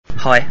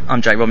Hi,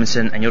 I'm Jake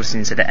Robinson and you're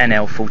listening to the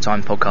NL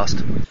Full-Time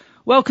Podcast.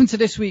 Welcome to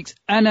this week's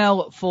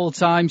NL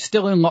Full-Time.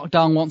 Still in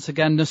lockdown once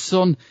again. The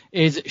sun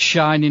is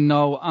shining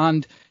now.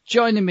 And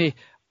joining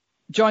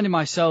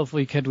myself,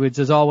 Luke Edwards,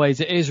 as always,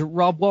 it is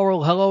Rob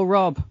Worrell. Hello,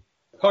 Rob.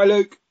 Hi,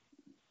 Luke.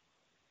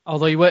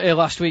 Although you weren't here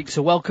last week,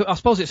 so welcome. I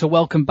suppose it's a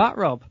welcome back,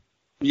 Rob.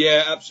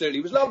 Yeah, absolutely.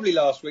 It was lovely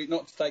last week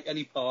not to take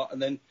any part and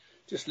then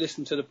just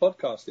listen to the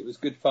podcast. It was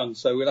good fun.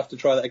 So we'll have to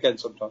try that again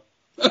sometime.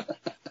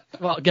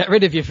 Well, get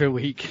rid of you for a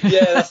week.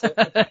 Yeah, that's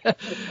it.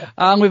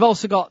 And we've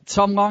also got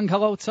Tom Long.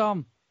 Hello,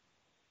 Tom.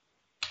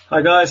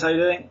 Hi guys, how you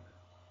doing?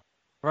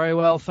 Very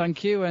well,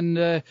 thank you.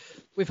 And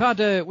we've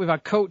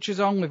had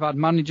coaches on, we've had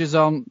managers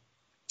on,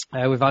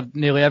 we've had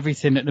nearly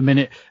everything at the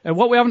minute.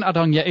 What we haven't had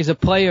on yet is a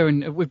player,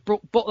 and we've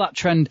brought that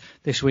trend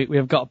this week.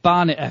 We've got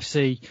Barnet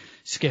FC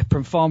skipper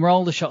and former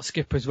Aldershot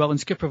skipper as well, and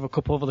skipper of a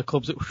couple of other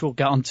clubs that we'll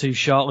get on to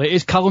shortly. It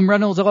is Callum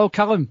Reynolds. Hello,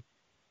 Callum.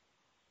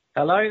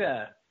 Hello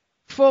there.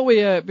 Before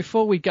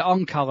we get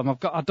on, Callum,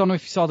 I don't know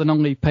if you saw the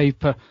non-league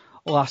paper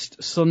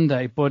last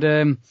Sunday, but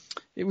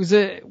it was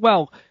at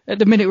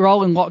the minute we're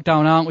all in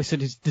lockdown, aren't we? So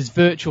there's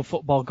virtual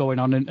football going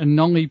on, and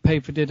non-league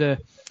paper did a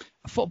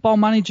football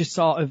manager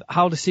sort of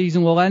how the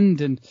season will end.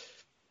 And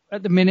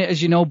at the minute,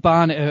 as you know,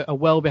 Barnet are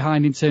well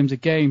behind in terms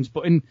of games,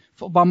 but in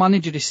football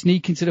manager they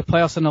sneak into the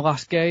playoffs in the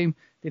last game.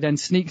 They then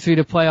sneak through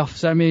the playoff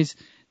semis.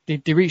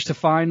 They reached the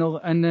final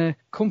and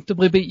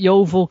comfortably beat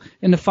Yeovil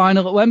in the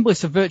final at Wembley.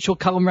 So virtual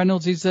Callum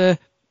Reynolds is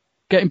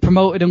getting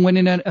promoted and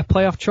winning a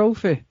playoff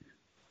trophy.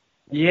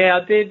 Yeah,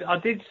 I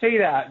did see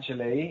that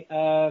actually.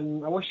 I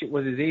wish it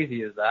was as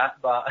easy as that,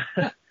 but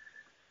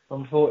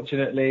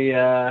unfortunately,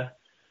 I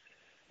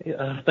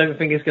don't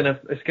think it's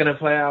gonna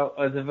play out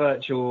as a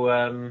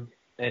virtual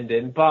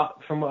ending. But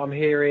from what I'm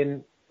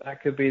hearing,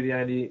 that could be the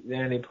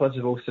only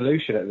possible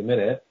solution at the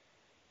minute.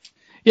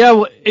 Yeah,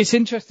 well, it's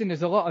interesting.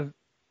 There's a lot of,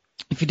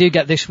 if you do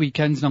get this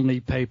weekend's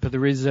non-league paper,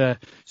 there is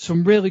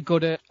some really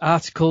good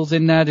articles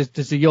in there.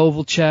 There's the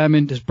Yeovil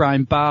chairman, there's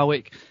Brian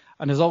Barwick,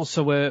 and there's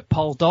also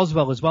Paul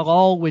Doswell as well,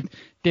 all with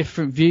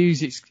different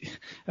views.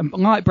 And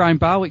like Brian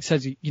Barwick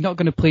says, you're not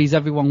going to please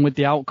everyone with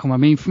the outcome. I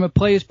mean, from a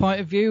player's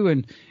point of view,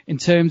 and in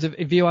terms of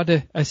if you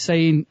had a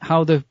say in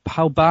how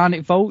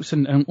Barnet votes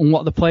and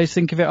what the players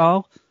think of it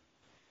all.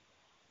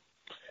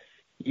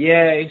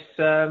 Yeah, it's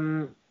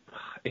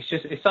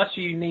such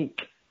a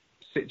unique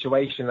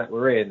situation that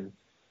we're in.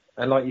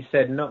 And like you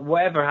said,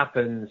 whatever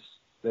happens,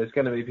 there's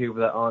going to be people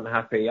that aren't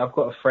happy. I've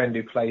got a friend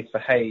who plays for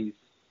Hayes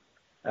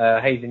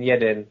and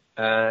Yedin.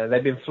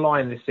 They've been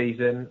flying this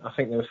season. I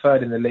think they were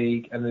third in the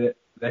league, and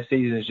their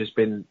season has just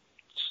been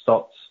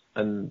stopped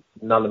and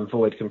null and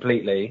void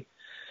completely.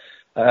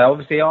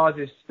 Obviously, ours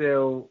is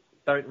still,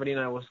 don't really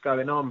know what's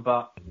going on,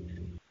 but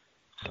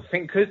I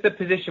think because the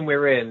position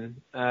we're in,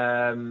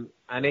 and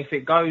if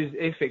it goes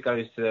to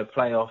the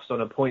playoffs on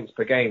a points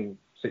per game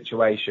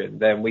situation,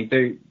 then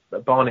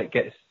Barnet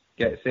gets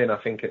in, I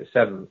think, at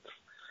 7th.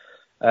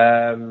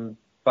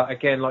 But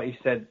again, like you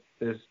said,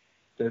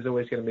 there's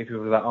always going to be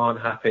people that aren't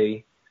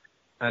happy.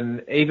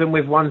 And even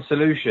with one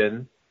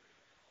solution,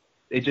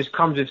 it just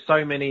comes with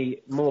so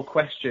many more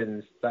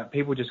questions that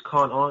people just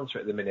can't answer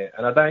at the minute.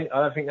 And I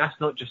don't think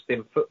that's not just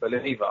in football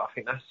either. I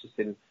think that's just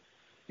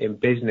in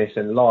business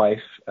and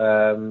life,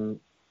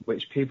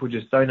 which people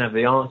just don't have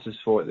the answers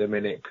for at the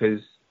minute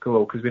because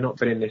we've not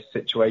been in this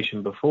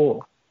situation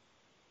before.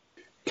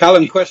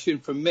 Callum, question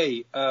from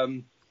me.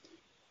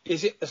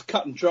 Is it as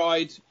cut and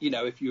dried? You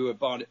know, if you were a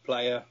Barnet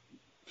player,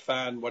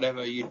 fan,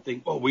 whatever, you'd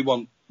think, oh, we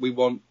want, by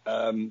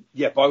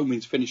all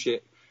means finish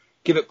it,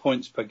 give it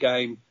points per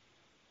game.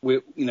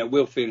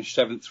 We'll finish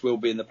 7th, we'll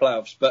be in the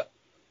playoffs. But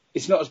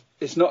it's not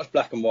as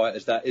black and white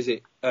as that, is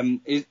it?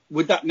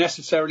 Would that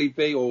necessarily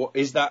be, or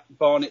is that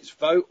Barnet's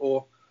vote,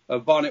 or are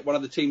Barnet one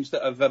of the teams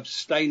that have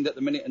abstained at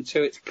the minute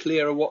until it's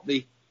clearer what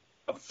the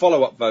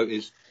follow-up vote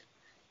is?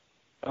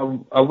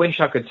 I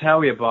wish I could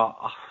tell you, but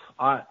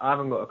I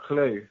haven't got a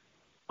clue.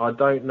 I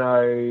don't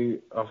know.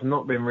 I've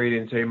not been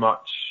reading too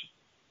much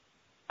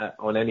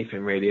on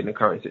anything really in the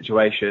current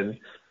situation.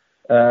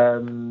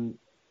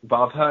 But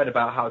I've heard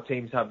about how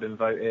teams have been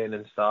voting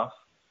and stuff.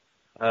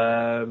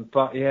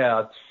 But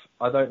yeah,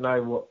 I don't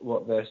know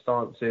what their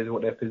stance is,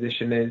 what their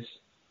position is.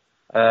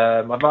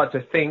 I'd like to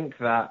think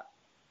that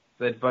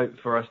they'd vote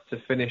for us to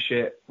finish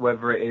it,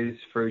 whether it is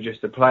through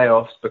just the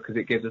playoffs, because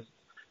it gives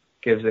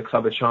the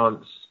club a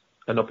chance,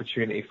 an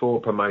opportunity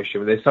for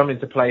promotion. There's something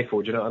to play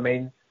for, do you know what I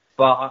mean?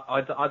 But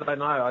I don't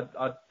know.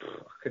 I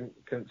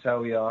couldn't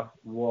tell you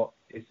what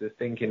is the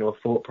thinking or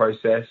thought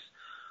process.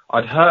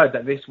 I'd heard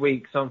that this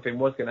week something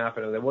was going to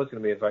happen and there was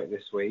going to be a vote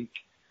this week.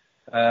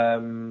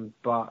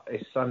 But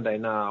it's Sunday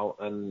now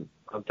and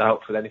I'm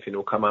doubtful anything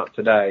will come out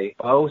today.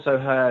 But I also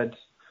heard,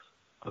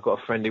 I've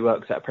got a friend who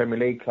works at a Premier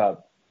League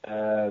club,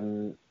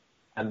 and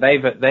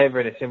they're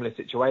in a similar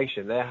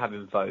situation. They're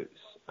having votes.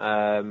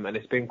 And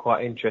it's been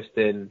quite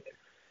interesting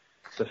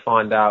to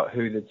find out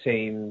who the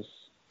teams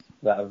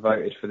that have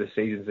voted for the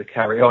season to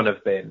carry on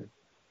have been.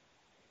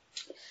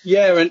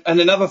 Yeah, and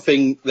another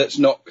thing that's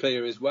not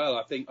clear as well,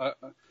 I think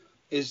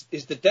is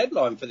the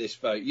deadline for this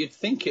vote. You'd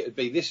think it would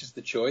be, this is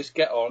the choice,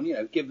 get on,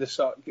 give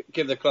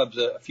the clubs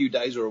a few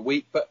days or a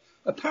week, but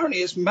apparently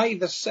it's May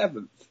the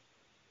 7th,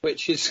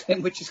 which is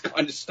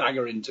kind of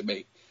staggering to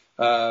me.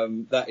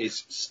 That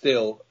is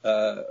still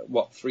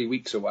 3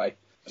 weeks away,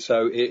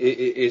 so it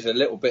is a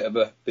little bit of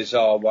a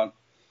bizarre one.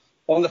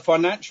 On the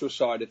financial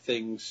side of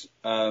things,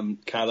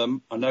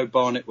 Callum, I know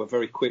Barnet were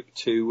very quick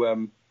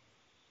to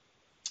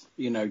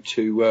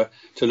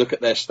look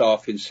at their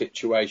staffing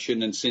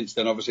situation, and since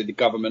then, obviously, the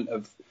government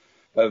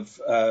have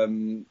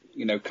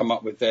come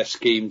up with their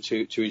scheme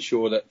to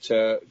ensure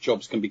that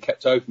jobs can be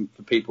kept open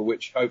for people,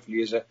 which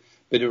hopefully is a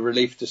bit of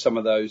relief to some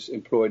of those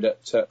employed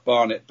at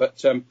Barnet.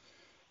 But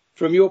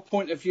from your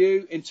point of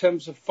view, in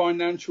terms of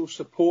financial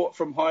support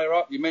from higher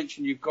up, you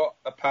mentioned you've got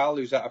a pal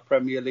who's at a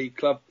Premier League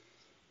club.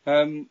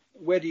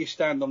 Where do you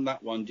stand on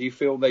that one? Do you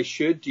feel they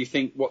should? Do you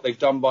think what they've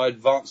done by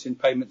advancing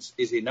payments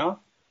is enough?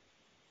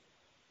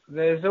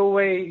 There's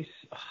always,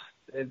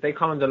 they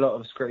come under a lot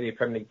of scrutiny,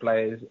 Premier League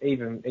players,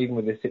 even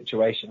with this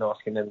situation,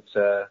 asking them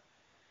to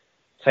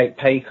take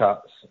pay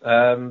cuts.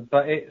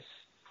 But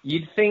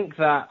you'd think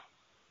that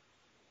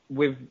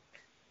with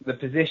the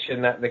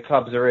position that the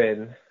clubs are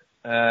in,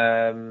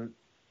 and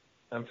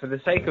for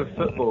the sake of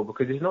football,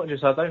 because it's not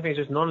just, I don't think it's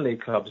just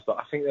non-league clubs, but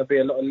I think there'll be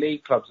a lot of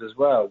league clubs as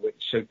well,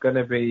 which are going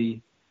to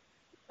be,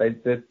 they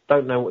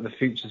don't know what the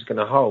future's going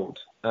to hold.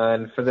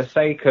 And for the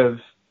sake of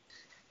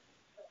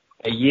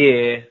a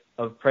year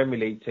of Premier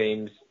League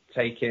teams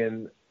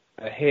taking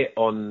a hit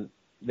on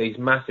these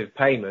massive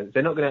payments,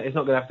 it's not going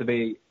to have to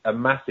be a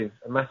massive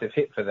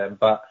hit for them.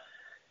 But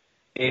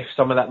if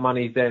some of that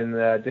money is then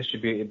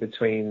distributed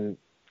between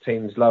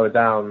teams lower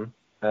down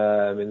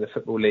in the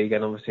Football League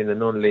and obviously in the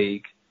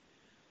non-league,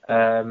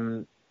 I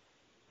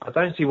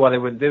don't see why they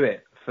wouldn't do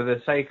it for the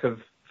sake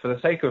of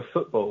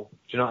football. Do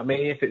you know what I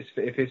mean? If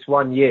it's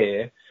 1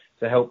 year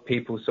to help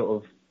people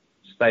sort of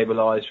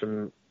stabilise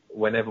from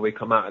whenever we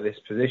come out of this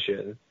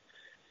position,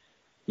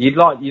 you'd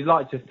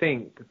like to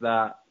think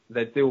that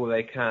they do all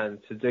they can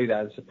to do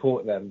that and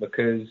support them,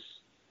 because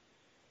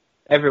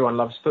everyone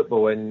loves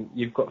football, and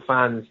you've got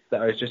fans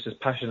that are just as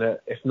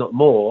passionate, if not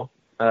more,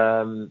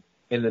 in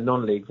the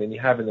non-league than you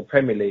have in the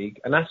Premier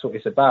League, and that's what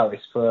it's about.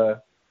 It's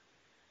for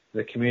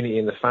the community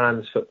and the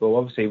fans. Football,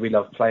 obviously, we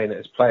love playing it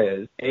as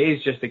players. It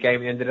is just a game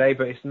at the end of the day,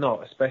 but it's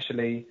not,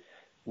 especially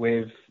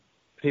with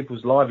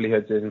people's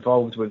livelihoods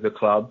involved with the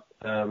club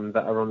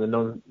that are on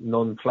the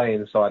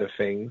non-playing side of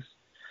things.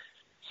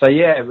 So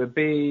yeah, it would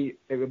be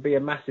a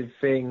massive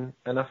thing,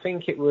 and I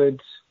think it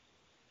would.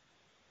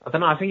 I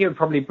don't know. I think it would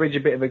probably bridge a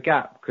bit of a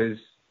gap, because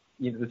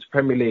the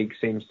Premier League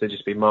seems to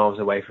just be miles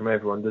away from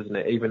everyone, doesn't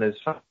it? Even as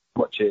fans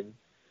watching,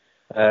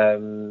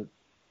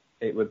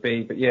 it would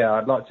be. But yeah,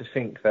 I'd like to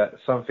think that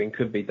something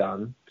could be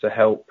done to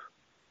help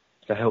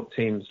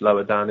teams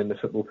lower down in the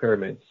football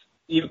pyramids.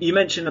 You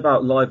mentioned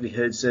about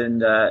livelihoods,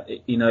 and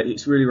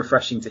it's really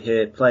refreshing to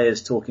hear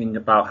players talking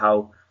about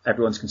how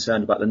everyone's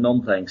concerned about the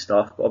non-playing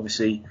stuff. But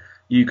obviously,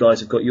 you guys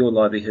have got your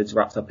livelihoods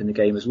wrapped up in the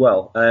game as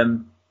well.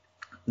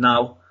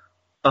 Now,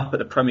 up at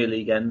the Premier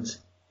League end,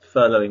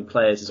 furloughing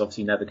players is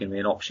obviously never going to be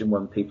an option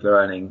when people are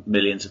earning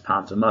millions of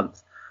pounds a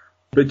month.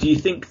 But do you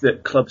think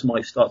that clubs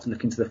might start to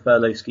look into the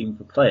furlough scheme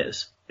for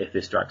players if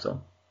this drags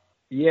on?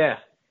 Yeah,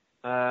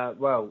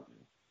 well,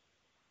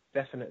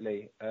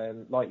 definitely.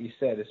 Like you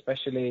said,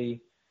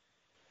 especially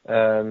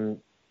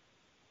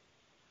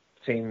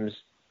teams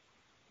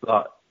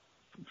like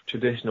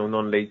traditional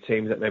non-league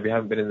teams that maybe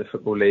haven't been in the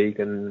Football League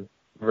and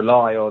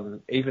rely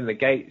on even the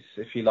gates,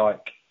 if you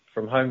like,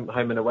 from home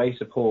and away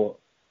support.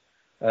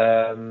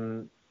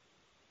 And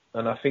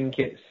I think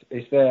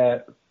it's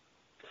there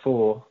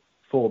for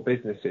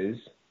businesses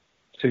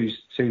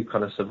to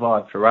kind of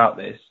survive throughout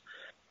this.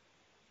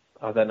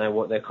 I don't know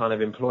what their kind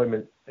of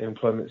employment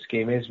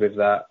scheme is with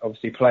that.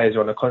 Obviously, players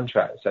are on a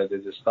contract, so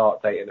there's a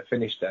start date and a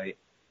finish date.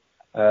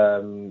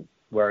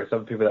 Whereas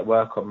other people that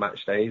work on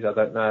match days, I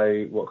don't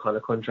know what kind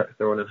of contracts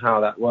they're on and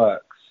how that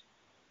works.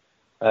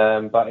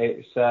 But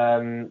it's,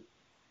 I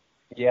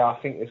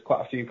think there's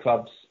quite a few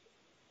clubs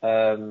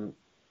that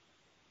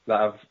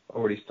have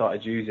already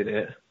started using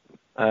it.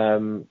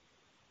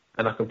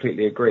 And I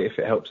completely agree, if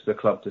it helps the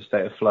club to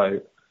stay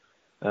afloat,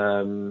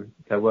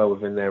 they're well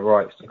within their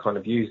rights to kind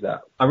of use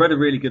that. I read a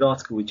really good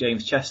article with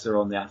James Chester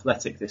on The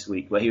Athletic this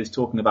week, where he was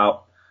talking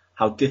about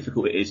how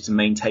difficult it is to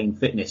maintain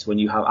fitness when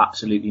you have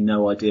absolutely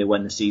no idea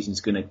when the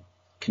season's going to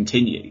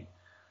continue.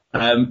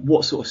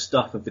 What sort of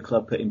stuff have the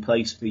club put in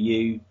place for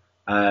you?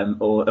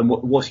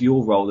 What's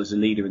your role as a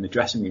leader in the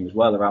dressing room as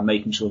well, around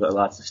making sure that the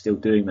lads are still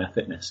doing their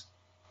fitness?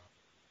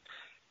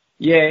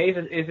 Yeah,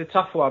 it's a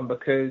tough one,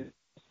 because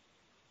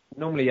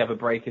normally you have a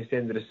break at the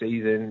end of the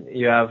season.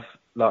 You have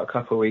like a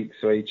couple of weeks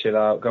where you chill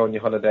out, go on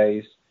your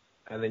holidays,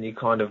 and then you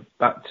kind of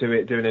back to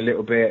it, doing a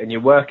little bit, and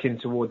you're working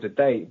towards a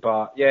date.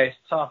 But yeah, it's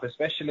tough,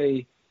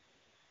 especially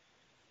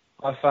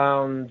I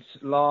found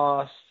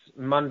last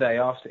Monday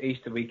after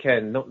Easter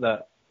weekend, not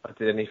that I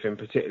did anything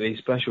particularly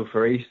special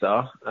for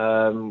Easter,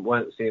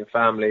 weren't seeing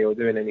family or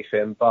doing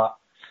anything, but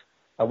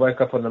I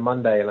woke up on the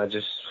Monday and I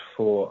just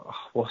thought,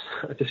 what's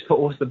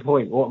the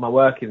point? What am I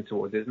working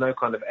towards? There's no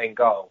kind of end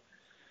goal.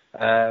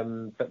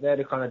 But they're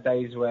the kind of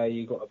days where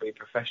you got to be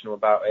professional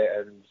about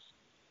it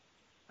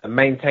and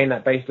maintain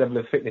that base level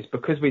of fitness,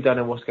 because we don't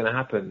know what's going to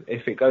happen.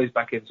 If it goes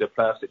back into a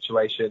playoff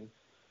situation,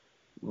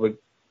 we're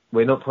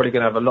not probably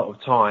going to have a lot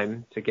of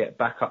time to get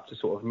back up to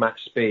sort of match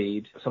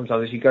speed.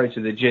 Sometimes if you go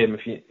to the gym,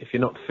 if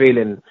you're not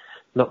feeling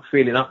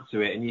up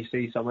to it and you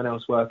see someone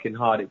else working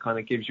hard, it kind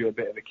of gives you a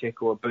bit of a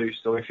kick or a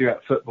boost. Or if you're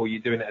at football,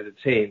 you're doing it as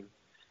a team.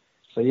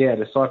 So yeah,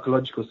 the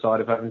psychological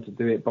side of having to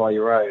do it by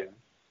your own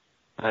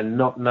and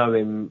not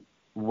knowing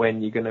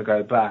when you're going to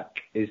go back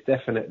is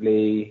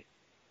definitely,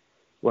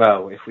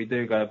 well, if we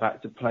do go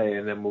back to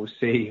playing, then we'll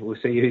see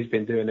who's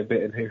been doing a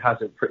bit and who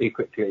hasn't pretty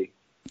quickly.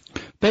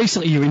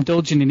 Basically, you're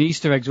indulging in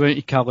Easter eggs, weren't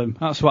you, Callum?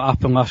 That's what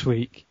happened last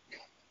week.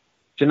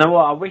 Do you know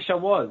what? I wish I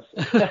was.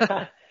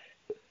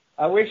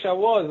 I wish I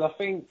was. I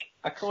think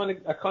I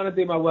kind of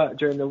do my work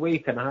during the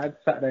week, and I had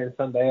Saturday and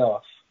Sunday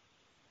off.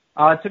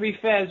 To be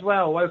fair as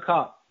well, woke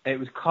up. It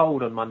was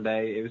cold on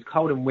Monday. It was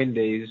cold and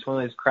windy. It was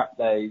one of those crap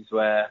days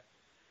where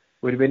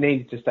we'd have been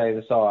needed to stay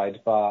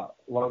inside. But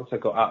once I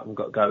got up and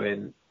got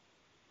going,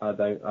 I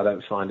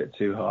don't find it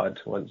too hard.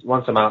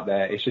 Once I'm out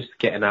there, it's just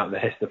getting out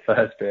there is the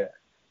first bit.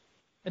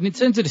 And in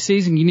terms of the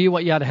season, you knew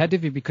what you had ahead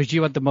of you because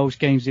you had the most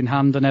games in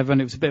hand and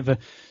everyone. It was a bit of a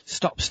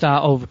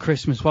stop-start over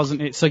Christmas,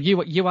 wasn't it? So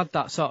you had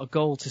that sort of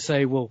goal to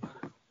say, well,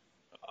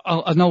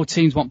 I know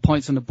teams want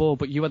points on the board,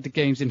 but you had the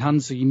games in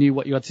hand, so you knew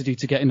what you had to do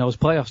to get in those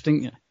playoffs,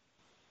 didn't you?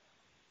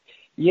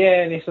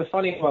 Yeah, and it's a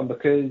funny one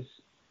because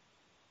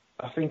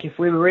I think if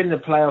we were in the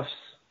playoffs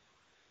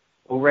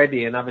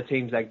already and other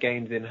teams had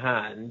games in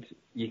hand,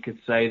 you could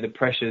say the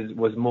pressure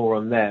was more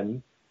on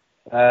them.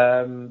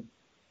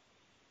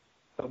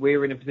 But we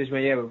were in a position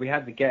where we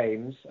had the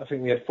games. I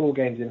think we had 4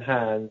 games in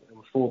hand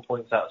and 4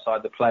 points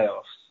outside the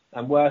playoffs.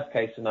 And worst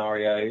case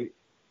scenario,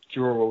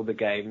 draw all the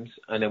games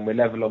and then we're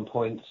level on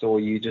points,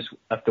 or you just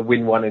have to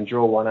win 1 and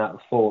draw 1 out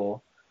of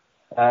 4.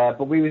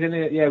 But we was in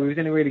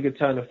a really good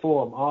turn of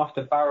form.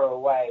 After Barrow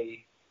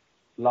away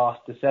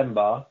last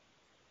December,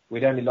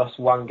 we'd only lost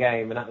 1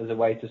 game, and that was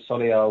away to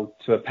Solihull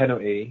to a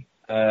penalty,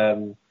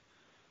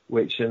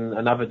 which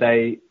another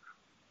day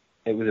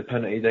it was a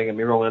penalty, don't get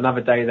me wrong.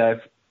 Another day though,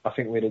 I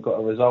think we'd have got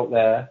a result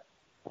there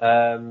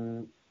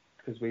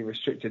because we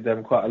restricted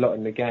them quite a lot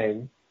in the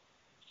game.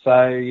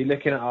 So you're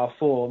looking at our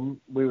form,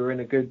 we were in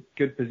a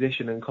good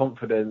position and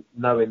confident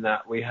knowing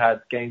that we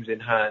had games in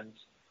hand.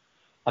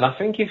 And I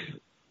think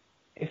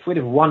if we'd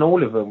have won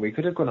all of them, we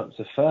could have gone up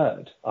to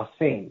 3rd, I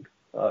think.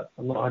 I'm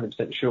not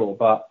 100% sure.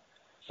 But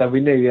so we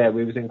knew,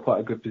 we was in quite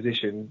a good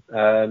position.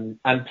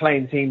 And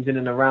playing teams in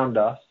and around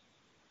us,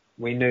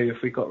 we knew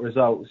if we got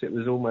results, it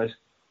was almost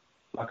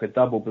like a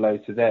double blow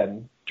to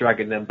them,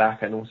 dragging them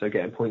back and also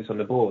getting points on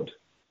the board.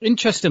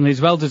 Interestingly as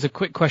well, there's a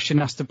quick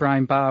question asked to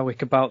Brian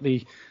Barwick about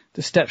the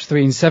steps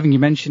 3 and 7. You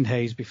mentioned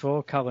Hayes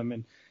before, Callum,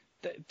 and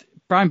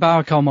Brian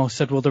Barwick almost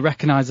said, well, they're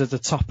recognised as the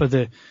top of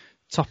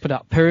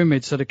that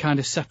pyramid, so they're kind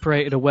of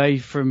separated away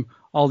from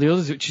all the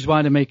others, which is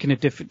why they're making a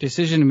different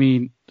decision. I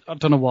mean, I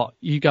don't know what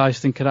you guys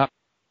think of that.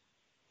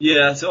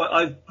 Yeah, so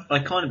I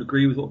kind of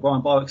agree with what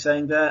Brian Barwick's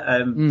saying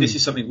there. This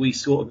is something we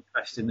sort of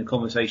addressed in the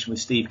conversation with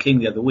Steve King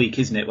the other week,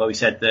 isn't it? Where we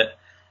said that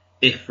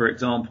if, for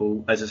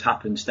example, as has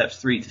happened, steps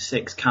 3 to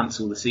 6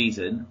 cancel the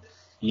season,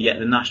 yet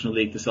the National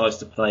League decides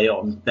to play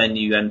on, then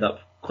you end up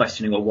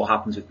questioning, well, what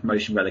happens with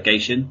promotion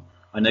relegation?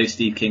 I know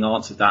Steve King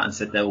answered that and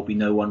said there will be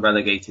no one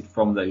relegated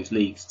from those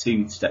leagues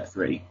to step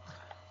 3.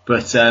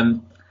 But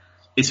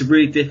it's a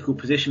really difficult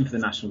position for the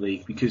National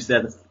League because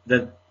they're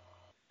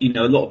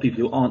a lot of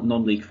people who aren't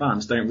non-league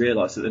fans don't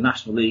realise that the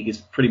National League is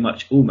pretty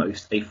much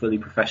almost a fully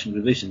professional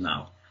division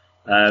now.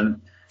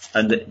 And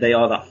that they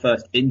are that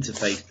first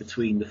interface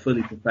between the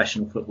fully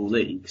professional football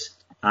leagues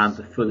and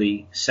the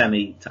fully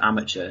semi to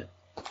amateur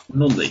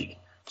non-league.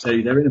 So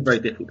they're in a very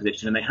difficult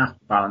position and they have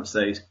to balance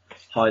those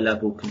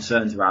high-level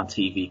concerns around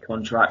TV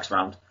contracts,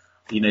 around,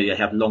 they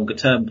have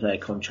longer-term player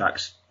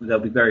contracts.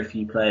 There'll be very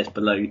few players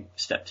below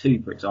step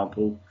 2, for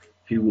example,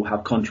 who will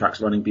have contracts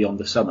running beyond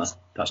the summer.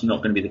 That's not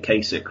going to be the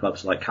case at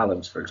clubs like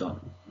Callum's, for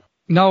example.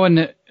 No,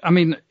 and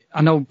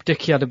I know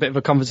Dickie had a bit of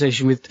a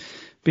conversation with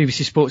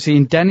BBC Sports'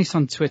 Ian Dennis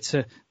on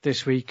Twitter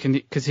this week, and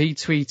because he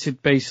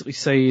tweeted basically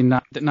saying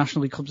that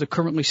National League clubs are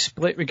currently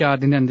split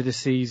regarding the end of the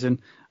season.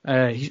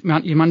 He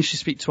managed to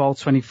speak to all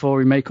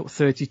 24 who make up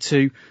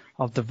 32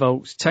 of the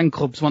votes. 10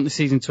 clubs want the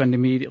season to end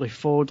immediately,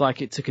 4 would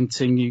like it to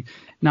continue,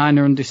 9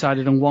 are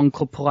undecided, and 1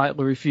 club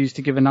politely refused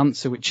to give an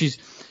answer, which is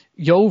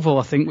Yeovil,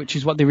 I think, which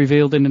is what they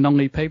revealed in the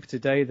non-league paper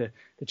today. The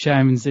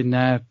chairman's in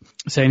there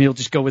saying he'll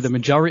just go with the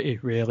majority,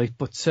 really.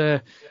 But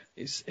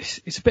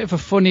it's a bit of a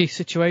funny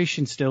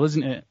situation still,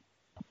 isn't it?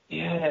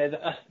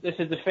 Yeah, this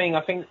is the thing.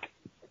 I think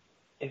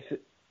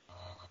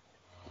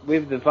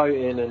with the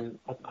voting, and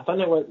I don't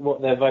know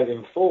what they're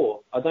voting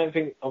for. I don't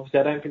think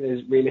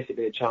there's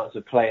realistically a chance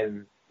of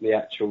playing the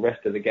actual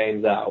rest of the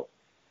games out,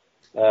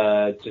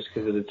 just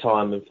because of the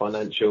time and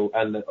financial,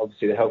 and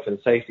obviously the health and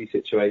safety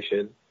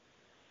situation.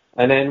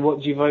 And then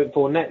what do you vote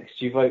for next?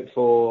 Do you vote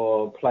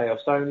for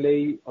playoffs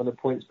only on the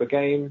points per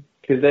game?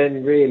 Because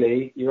then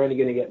really you're only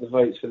going to get the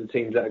votes for the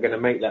teams that are going to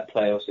make that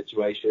playoff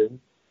situation.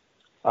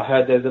 I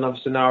heard there's another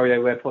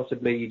scenario where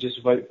possibly you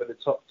just vote for the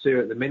top 2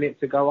 at the minute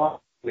to go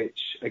up,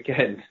 which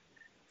again,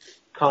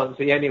 can't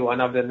see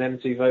anyone other than them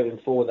 2 voting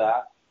for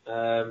that.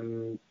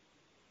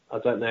 I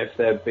don't know if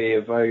there'd be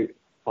a vote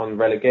on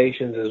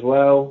relegations as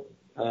well.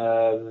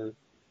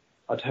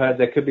 I'd heard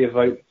there could be a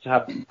vote to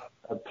have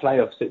a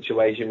playoff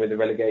situation with the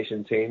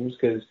relegation teams,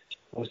 because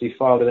obviously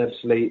Fylde and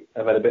Ebbsfleet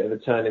have had a bit of a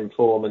turn in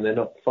form and they're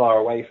not far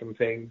away from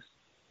things.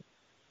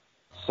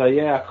 So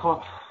yeah, I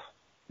can't.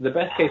 The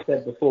best case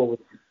said before was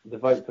the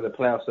vote for the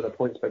playoffs at a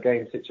points per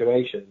game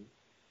situation.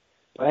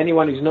 But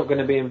anyone who's not going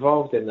to be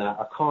involved in that,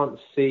 I can't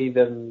see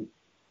them.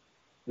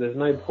 There's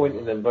no point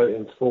in them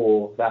voting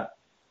for that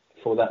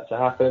to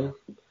happen.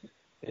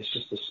 It's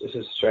just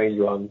a strange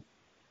one.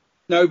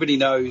 Nobody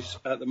knows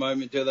at the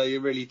moment, do they? You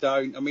really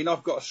don't. I mean,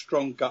 I've got a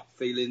strong gut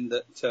feeling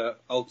that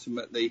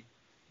ultimately,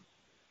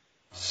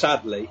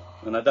 sadly,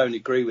 and I don't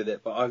agree with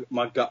it, but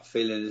my gut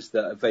feeling is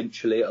that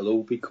eventually it'll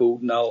all be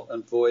called null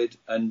and void,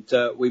 and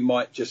we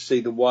might just see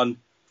the one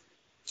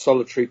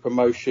solitary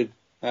promotion,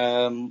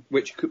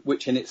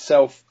 which in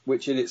itself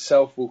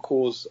will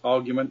cause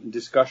argument and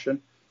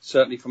discussion,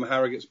 certainly from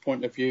Harrogate's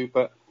point of view.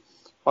 But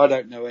I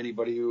don't know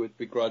anybody who would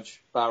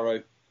begrudge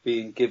Barrow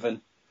being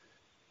given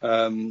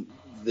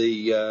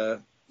the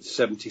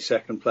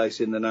 72nd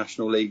place in the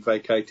National League,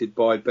 vacated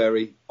by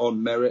Bury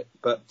on merit.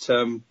 But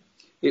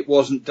it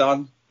wasn't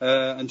done,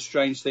 and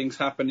strange things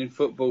happen in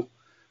football.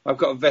 I've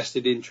got a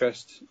vested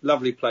interest.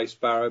 Lovely place,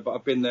 Barrow, but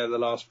I've been there the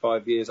last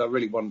 5 years. I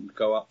really want them to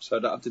go up, so I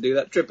don't have to do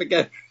that trip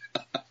again.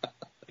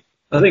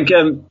 I think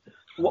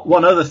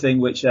one other thing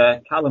which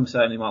Callum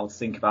certainly might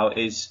think about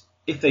is,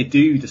 if they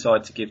do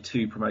decide to give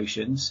 2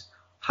 promotions,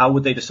 how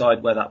would they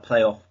decide where that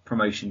playoff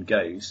promotion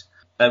goes?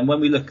 And when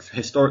we look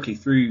historically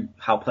through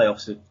how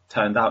playoffs have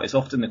turned out, it's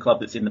often the club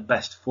that's in the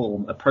best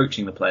form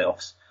approaching the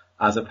playoffs,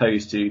 as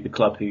opposed to the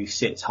club who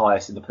sits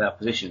highest in the playoff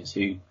positions,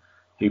 who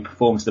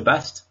performs the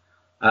best.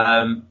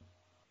 And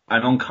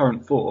on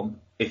current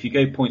form, if you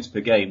go points per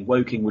game,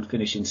 Woking would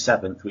finish in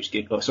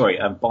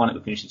 7th, Barnet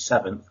would finish in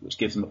 7th, which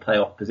gives them a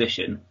playoff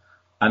position,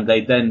 and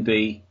they'd then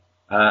be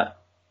the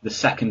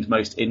second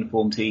most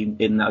informed team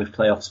in those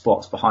playoff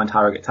spots behind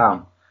Harrogate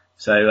Town.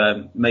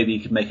 So maybe you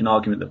could make an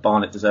argument that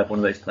Barnet deserve one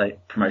of those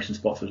promotion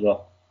spots as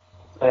well.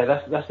 Yeah,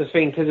 that's the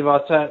thing, because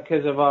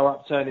of our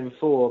upturn in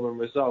form and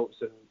results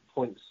and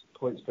points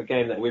per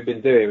game that we've been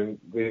doing.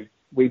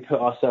 We put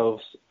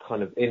ourselves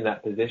kind of in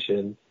that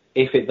position.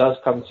 If it does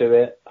come to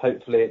it,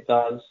 hopefully it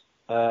does.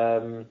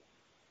 But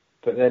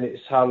then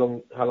it's how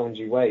long do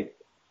you wait?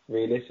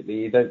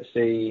 Realistically, you don't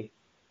see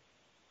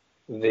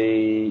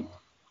the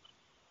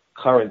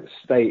current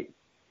state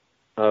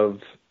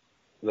of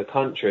the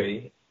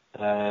country,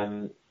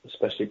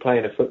 especially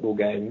playing a football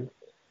game.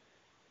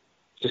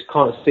 Just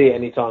can't see it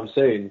anytime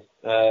soon.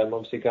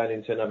 Obviously going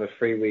into another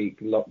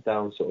 3-week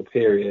lockdown sort of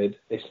period.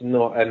 It's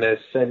not an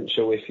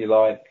essential, if you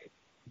like,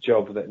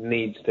 job that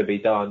needs to be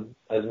done,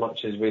 as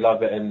much as we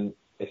love it, and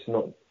it's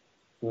not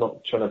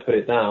trying to put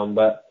it down,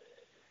 but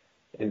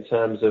in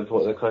terms of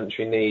what the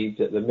country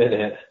needs at the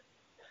minute,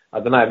 I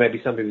don't know,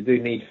 maybe some people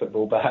do need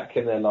football back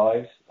in their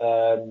lives.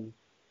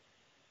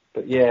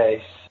 But yeah,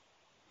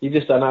 you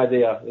just don't know, do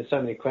you? There's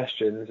so many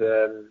questions.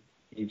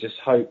 You just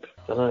hope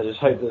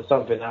that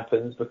something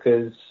happens,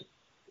 because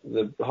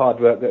the hard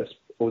work that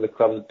all the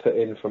clubs put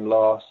in from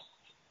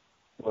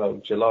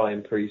July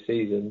in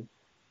pre-season,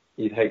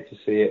 you'd hate to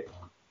see it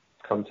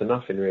come to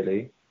nothing,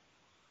 really.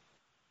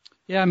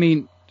 Yeah, I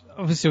mean,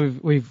 obviously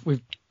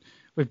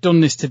we've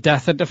done this to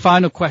death. And the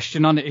final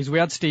question on it is, we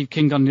had Steve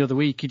King on the other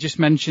week. He just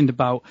mentioned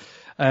about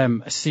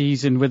a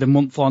season with a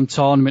month-long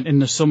tournament in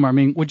the summer. I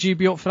mean, would you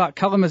be up for that,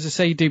 Callum? As I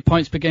say, do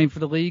points per game for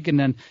the league and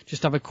then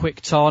just have a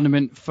quick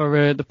tournament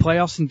for the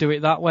playoffs and do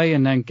it that way,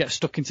 and then get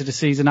stuck into the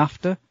season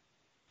after?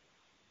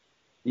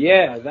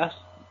 Yeah,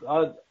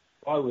 I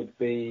would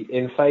be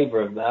in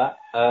favour of that.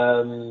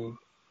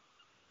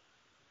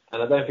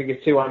 And I don't think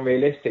it's too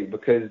unrealistic,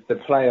 because the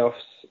playoffs,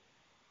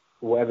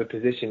 whatever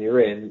position you're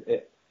in,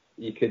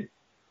 you could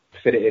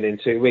fit it in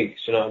 2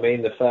 weeks. Do you know what I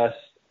mean?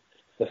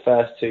 The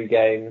first 2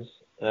 games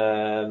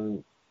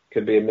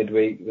could be a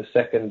midweek. The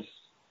second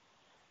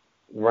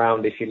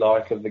round, if you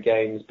like, of the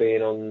games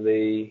being on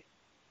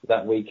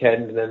that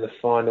weekend, and then the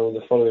final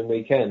the following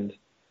weekend.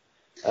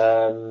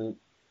 So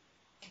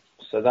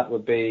that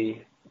would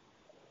be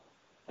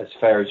as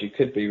fair as you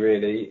could be,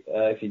 really,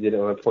 if you did it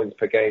on a points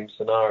per game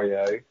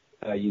scenario.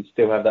 You'd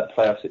still have that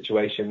playoff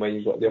situation where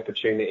you've got the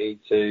opportunity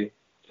to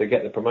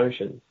get the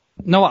promotion.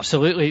 No,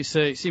 absolutely.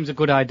 It seems a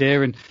good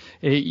idea, and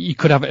you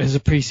could have it as a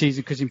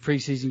pre-season, because in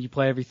pre-season you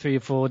play every 3 or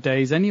 4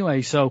 days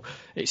anyway. So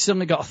it's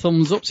certainly got a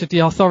thumbs up. So if the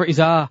authorities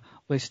are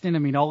listening, I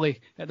mean, Ollie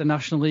at the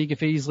National League,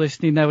 if he's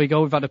listening, there we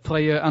go. We've had a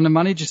player and a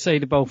manager say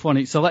they both want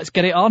it. So let's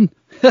get it on.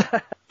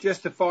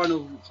 Just a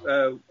final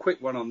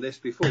quick one on this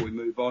before we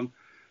move on.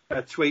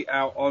 a tweet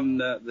out on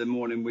the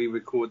morning we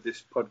record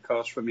this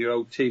podcast from your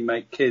old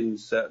teammate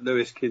Kins,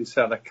 Lewis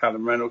Kinsella,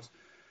 Callum Reynolds.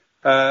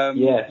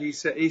 He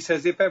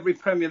says if every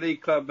Premier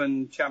League club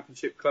and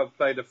Championship club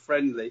played a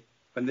friendly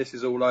when this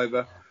is all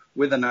over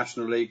with a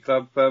National League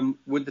club,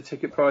 would the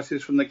ticket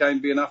prices from the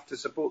game be enough to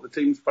support the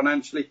teams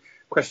financially? ?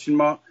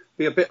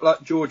 Be a bit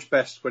like George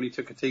Best when he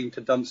took a team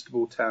to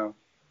Dunstable Town.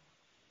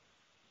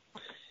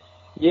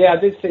 Yeah, I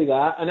did see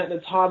that, and at the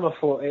time I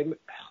thought it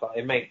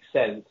makes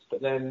sense,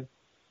 but then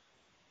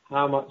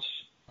how much?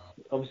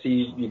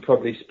 Obviously, you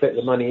probably split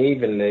the money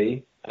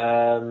evenly,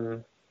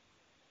 but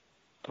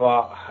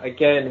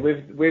again,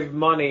 with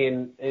money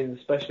in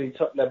especially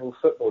top level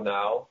football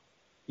now,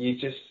 you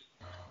just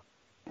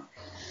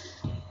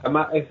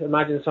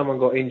imagine someone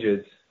got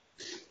injured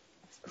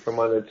from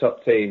one of the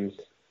top teams,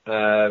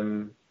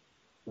 one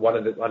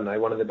of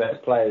the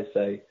best players,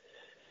 say.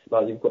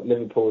 Like you've got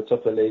Liverpool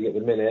top of the league at the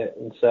minute,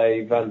 and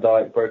say Van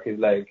Dijk broke his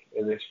leg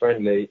in this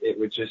friendly, it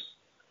would just.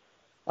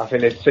 I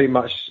think there's too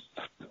much.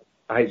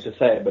 I hate to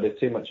say it, but there's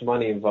too much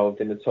money involved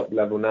in the top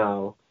level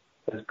now.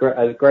 As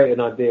great an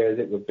idea as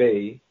it would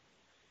be,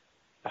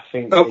 I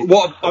think. Not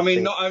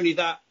only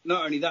that,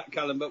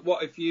 Callum, but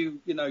what if you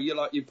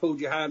pulled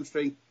your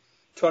hamstring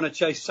trying to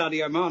chase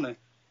Sadio Mane?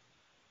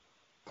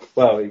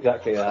 Well,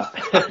 exactly that.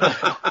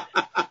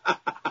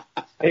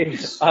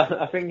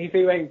 I think if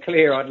he went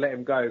clear, I'd let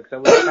him go because I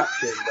wouldn't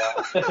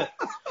catch him.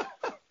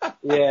 But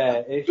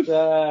yeah, it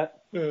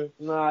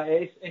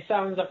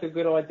sounds like a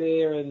good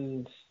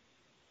idea,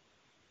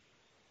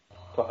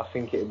 but I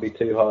think it would be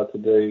too hard to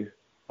do.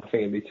 I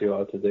think it'd be too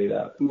hard to do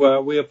that.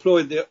 Well, we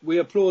applaud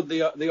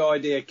the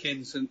idea,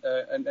 Kins, and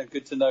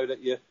good to know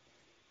that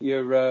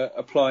you're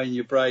applying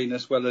your brain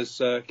as well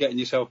as getting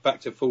yourself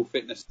back to full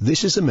fitness.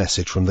 This is a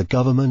message from the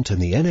government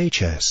and the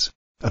NHS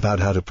about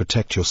how to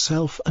protect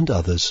yourself and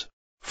others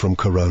from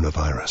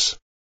coronavirus.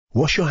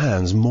 Wash your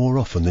hands more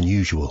often than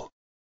usual,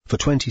 for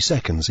 20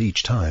 seconds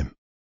each time.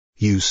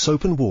 Use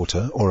soap and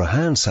water or a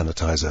hand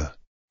sanitizer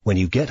when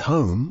you get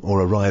home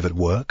or arrive at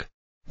work,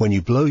 when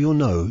you blow your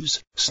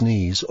nose,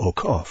 sneeze or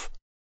cough,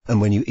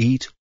 and when you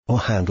eat or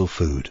handle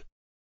food.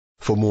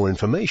 For more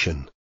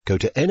information, go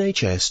to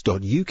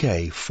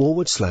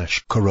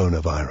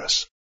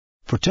nhs.uk/coronavirus.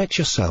 Protect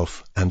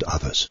yourself and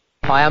others.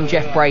 Hi, I'm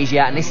Jeff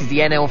Brazier, and this is the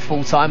NL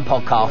Full-Time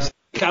Podcast.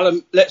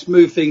 Callum, let's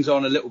move things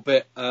on a little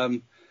bit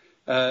to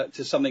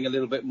something a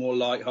little bit more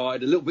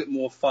light-hearted, a little bit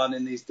more fun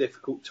in these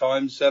difficult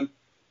times.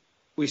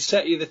 We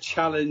set you the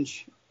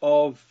challenge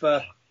of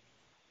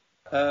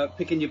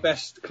picking your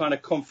best kind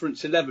of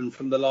Conference 11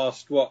 from the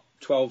last,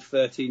 12,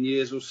 13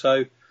 years or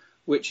so,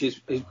 which is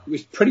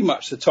pretty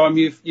much the time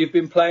you've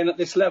been playing at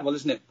this level,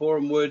 isn't it?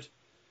 Boreham Wood,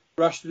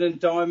 Rushden and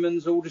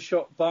Diamonds,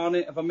 Aldershot,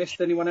 Barnet. Have I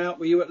missed anyone out?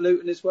 Were you at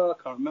Luton as well? I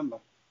can't remember.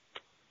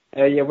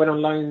 Went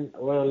on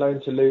loan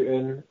to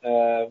Luton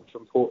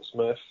from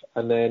Portsmouth,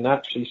 and then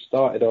actually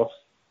started off.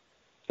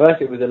 First,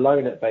 it was a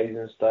loan at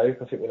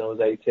Basingstoke, I think when I was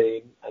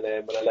 18, and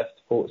then when I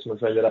left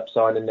Portsmouth, I ended up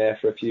signing there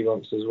for a few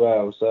months as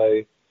well.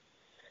 So,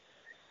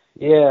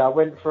 yeah, I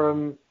went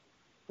from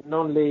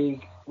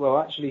non-league. Well,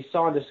 actually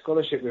signed a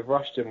scholarship with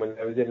Rushden when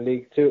I was in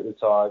League 2 at the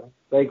time.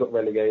 They got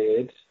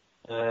relegated.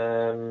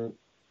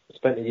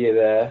 Spent a year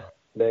there,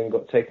 then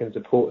got taken to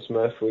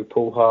Portsmouth with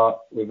Paul Hart,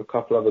 with a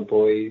couple other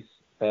boys.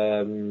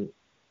 Hugo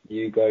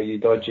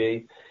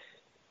Udoji,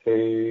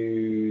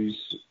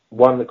 who's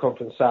won the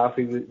Conference South.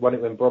 He won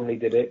it when Bromley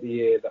did it, the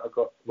year that I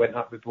went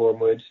up with Boreham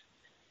Wood.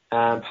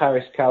 And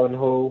Paris Cowan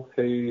Hall,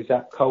 who's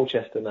at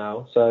Colchester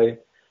now. So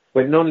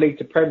went non-league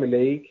to Premier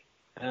League,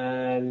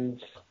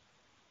 and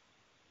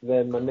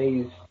then my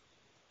knees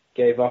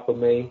gave up on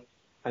me,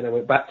 and I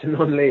went back to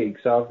non-league.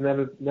 So I've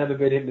never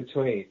been in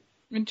between.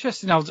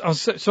 Interesting.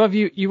 So have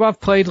you have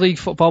played league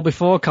football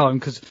before, Callum?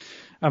 Because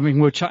I mean,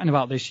 we were chatting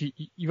about this.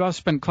 You have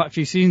spent quite a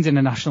few seasons in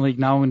the National League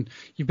now, and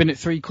you've been at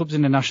 3 clubs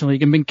in the National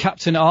League and been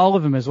captain at all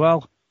of them as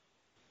well.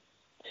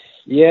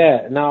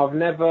 Yeah, no, I've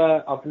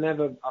never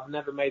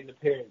made an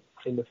appearance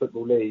in the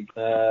Football League,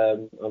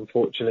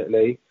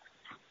 unfortunately.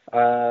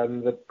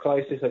 The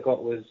closest I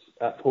got was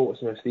at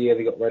Portsmouth the year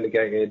they got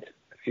relegated.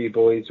 A few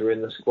boys were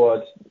in the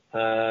squad.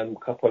 A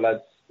couple of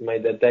lads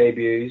made their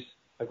debuts.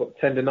 I got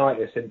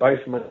tendinitis in both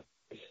of my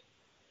knees,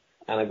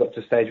 and I got to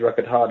a stage where I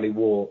could hardly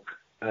walk.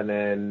 And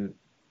then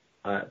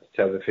I had to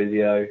tell the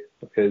physio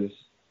because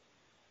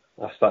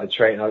I started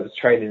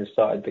training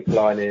started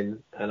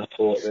declining, and I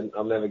thought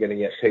I'm never going to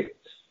get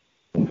picked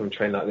from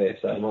training like this,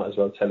 so I might as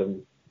well tell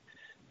them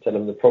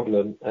the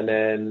problem. And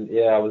then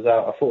I was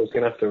out. I thought I was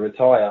going to have to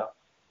retire.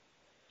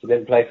 So I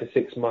didn't play for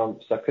 6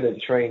 months. I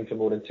couldn't train for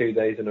more than 2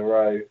 days in a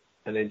row,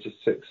 and it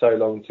just took so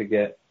long to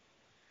get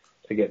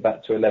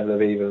back to a level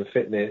of even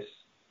fitness.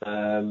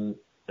 And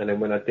then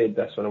when I did,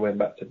 that's when I went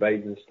back to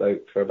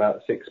Basingstoke for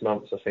about 6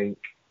 months, I think.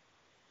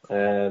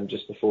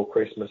 Just before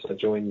Christmas, I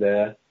joined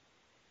there,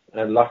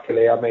 and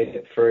luckily I made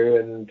it through.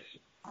 And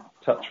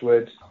touch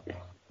wood,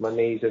 my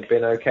knees have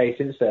been okay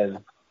since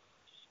then.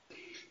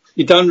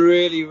 You've done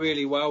really,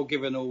 really well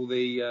given all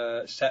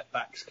the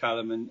setbacks,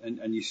 Callum,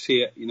 and you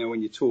see it,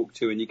 when you talk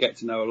to and you get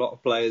to know a lot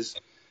of players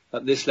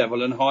at this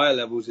level and higher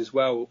levels as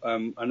well.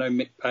 I know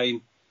Mick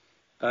Payne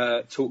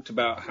talked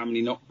about how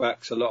many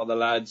knockbacks a lot of the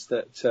lads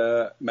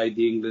that made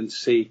the England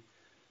C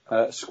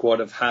squad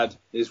have had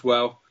as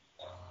well.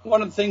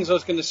 One of the things I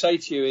was going to say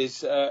to you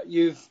is I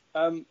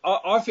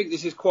think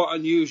this is quite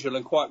unusual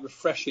and quite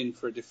refreshing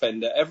for a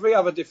defender. Every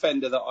other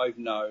defender that I've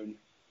known,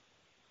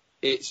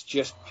 it's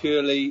just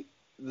purely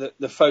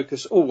the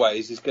focus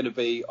always is going to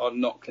be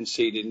on not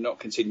conceding.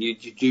 You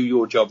do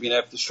your job.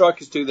 If the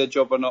strikers do their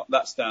job or not,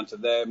 that's down to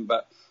them.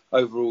 But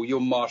overall, you're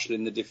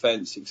marshalling the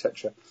defence,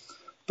 etc.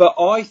 But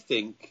I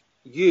think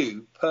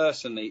you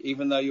personally,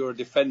 even though you're a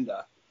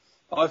defender,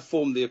 I've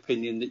formed the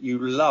opinion that you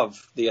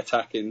love the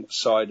attacking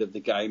side of the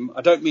game.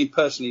 I don't mean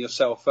personally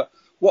yourself, but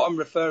what I'm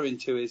referring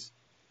to is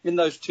in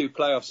those 2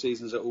 playoff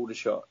seasons at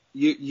Aldershot,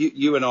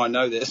 you and I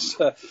know this,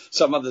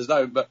 some others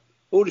don't, but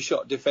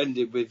Aldershot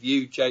defended with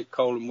you, Jake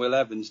Cole and Will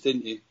Evans,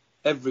 didn't you?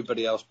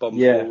 Everybody else bombed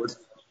forward.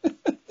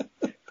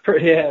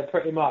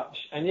 Pretty much.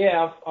 And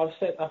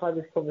I've had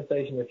this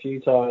conversation a few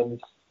times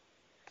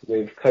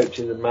with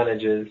coaches and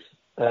managers,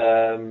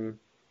 and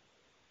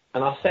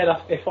I said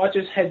if I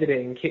just headed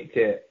it and kicked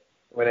it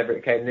whenever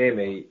it came near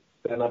me,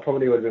 then I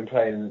probably would have been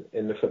playing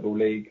in the Football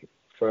League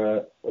for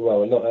a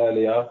lot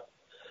earlier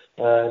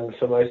and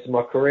for most of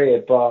my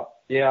career. But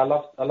I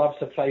love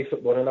to play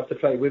football and I love to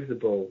play with the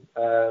ball.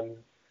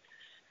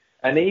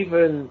 And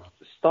even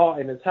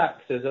starting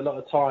attacks, there's a lot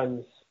of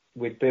times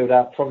we'd build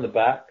out from the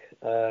back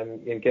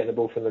and getting the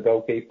ball from the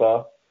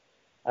goalkeeper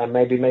and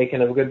maybe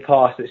making a good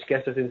pass that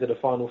gets us into the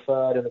final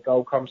third and the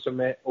goal comes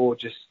from it, or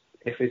just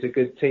if it's a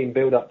good team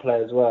build-up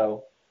play as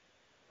well.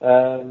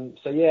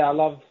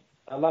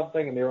 I love,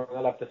 don't get me wrong, I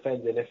love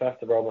defending. If I have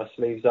to roll my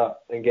sleeves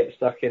up and get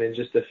stuck in and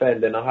just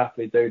defend, then I'll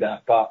happily do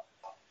that. But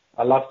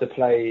I love to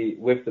play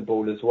with the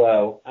ball as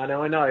well. And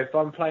I know if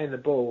I'm playing the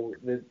ball,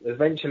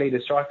 eventually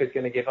the striker's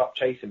going to give up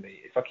chasing me.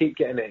 If I keep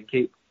getting it and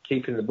keep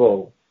keeping the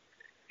ball,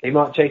 he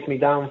might chase me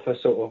down for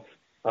sort of,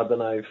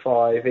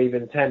 5,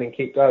 even 10 and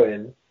keep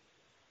going.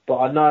 But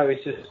I know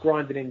it's just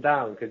grinding him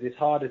down because it's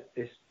harder.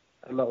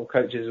 A lot of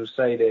coaches will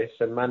say this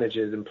and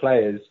managers and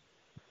players.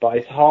 But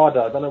it's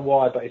harder. I don't know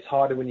why, but it's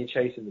harder when you're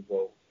chasing the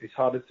ball. It's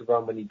harder to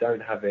run when you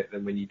don't have it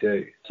than when you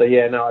do. So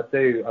I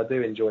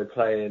do enjoy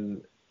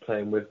playing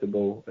with the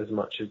ball as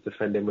much as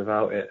defending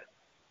without it.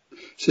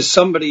 So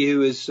somebody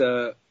who has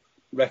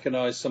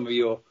recognised some of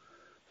your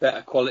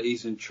better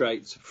qualities and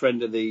traits, a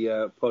friend of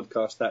the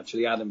podcast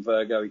actually, Adam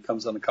Virgo, he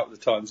comes on a couple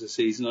of times this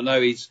season. I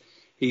know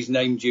he's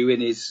named you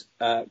in his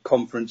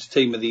conference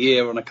team of the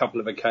year on a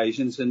couple of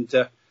occasions, and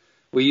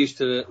we used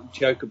to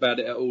joke about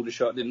it at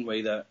Aldershot, didn't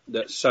we,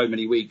 that so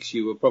many weeks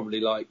you were probably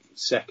like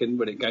second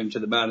when it came to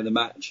the man of the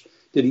match,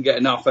 didn't get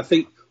enough. I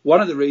think one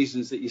of the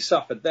reasons that you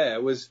suffered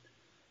there was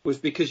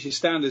because your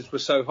standards were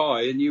so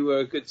high and you were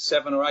a good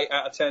 7 or 8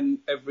 out of 10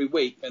 every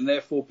week, and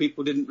therefore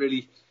people didn't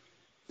really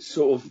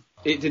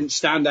it didn't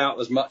stand out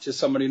as much as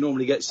someone who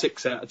normally gets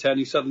 6 out of 10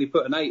 who suddenly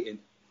put an 8 in.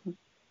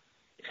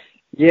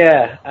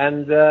 Yeah,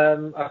 and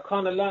I've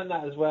kind of learned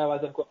that as well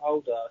as I've got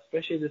older,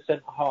 especially the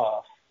centre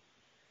half.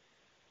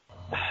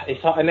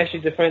 It's hard, unless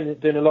you're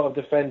doing a lot of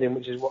defending,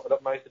 which is what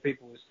most of the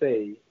people will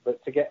see.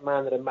 But to get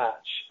man of the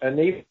match, and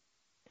even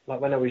like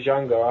when I was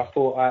younger, I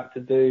thought I had to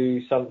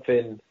do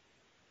something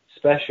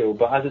special.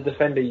 But as a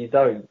defender, you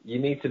don't.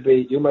 You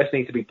almost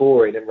need to be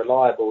boring and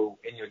reliable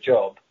in your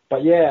job.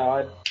 But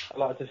I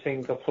like to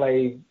think I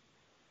played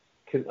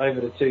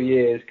over the 2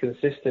 years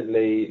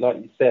consistently. Like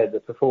you said, the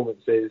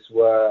performances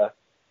were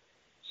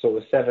sort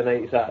of 7,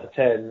 8 out of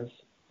 10s.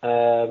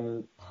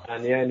 And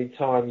the only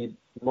time you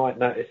might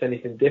notice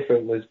anything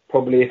different was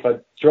probably if I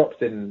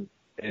dropped in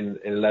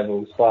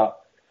levels,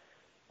 but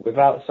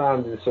without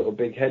sounding sort of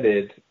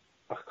big-headed,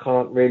 I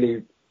can't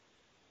really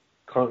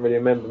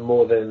remember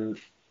more than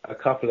a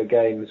couple of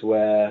games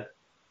where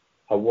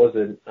I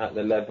wasn't at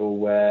the level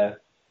where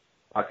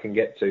I can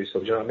get to. So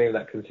do you know what I mean?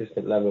 That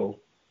consistent level.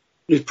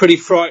 It's pretty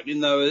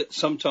frightening though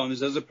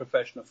sometimes as a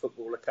professional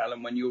footballer,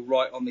 Callum, when you're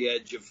right on the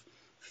edge of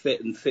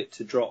fit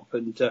to drop,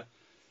 and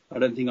I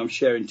don't think I'm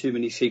sharing too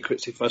many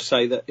secrets if I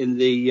say that in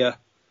the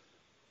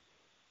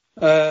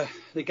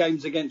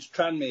games against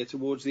Tranmere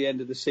towards the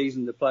end of the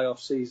season, the playoff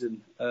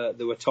season,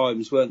 there were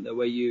times, weren't there,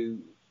 where you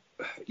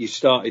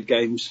started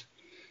games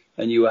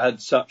and you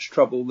had such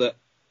trouble that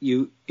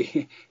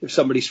if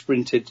somebody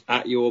sprinted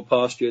at you or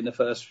past you in the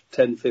first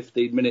 10,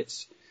 15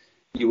 minutes,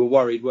 you were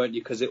worried, weren't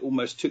you? Because it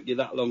almost took you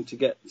that long to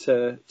get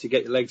your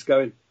legs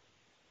going.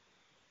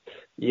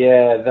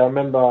 Yeah, I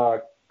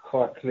remember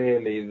quite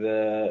clearly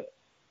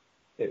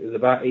it was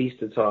about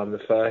Easter time, the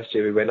first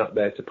year we went up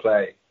there to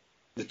play.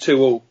 The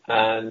 2-2.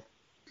 And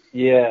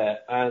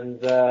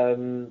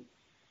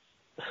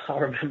I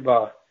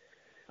remember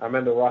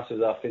Russ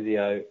was our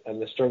physio,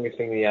 and the strongest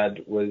thing he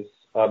had was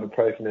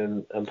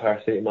ibuprofen and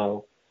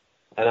paracetamol.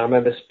 And I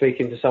remember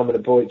speaking to some of the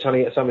boys, trying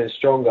to get something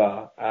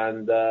stronger,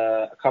 and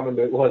I can't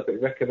remember who it was, but he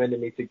recommended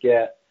me to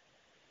get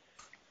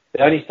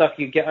the only stuff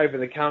you get over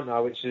the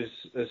counter, which is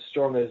as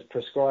strong as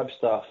prescribed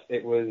stuff.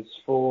 It was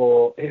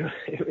for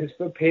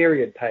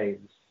period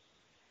pains,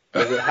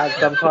 because it had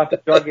some type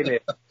of drug in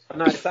it. I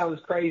know it sounds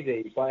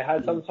crazy, but it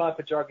had some type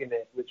of drug in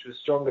it which was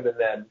stronger than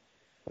them,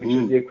 which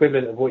was the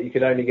equivalent of what you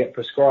could only get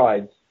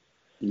prescribed.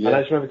 Yeah. And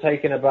I just remember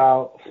taking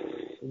about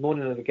the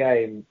morning of the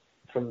game,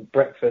 from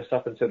breakfast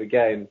up until the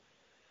game,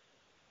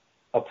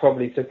 I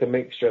probably took a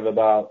mixture of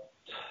about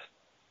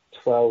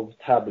 12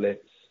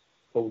 tablets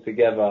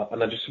altogether.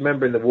 And I just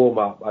remember in the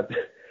warm-up,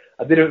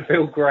 I didn't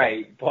feel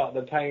great, but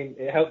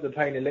it helped the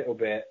pain a little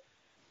bit.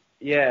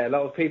 Yeah, a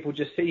lot of people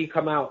just see you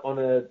come out on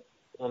a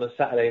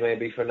Saturday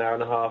maybe for an hour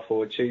and a half,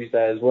 or a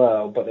Tuesday as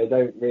well, but they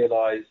don't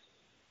realise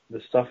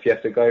the stuff you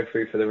have to go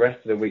through for the rest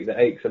of the week, the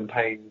aches and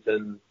pains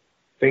and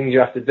things you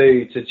have to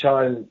do to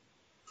try and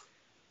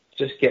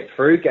just get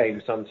through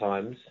games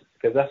sometimes,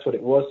 because that's what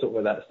it was sort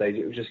of at that stage.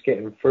 It was just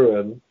getting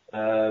through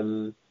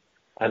them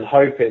and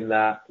hoping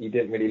that you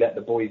didn't really let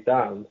the boys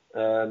down.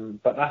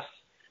 But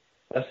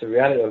that's the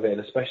reality of it,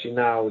 and especially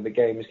now the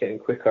game is getting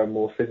quicker and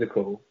more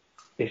physical.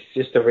 It's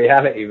just a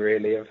reality,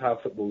 really, of how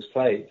football's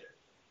played.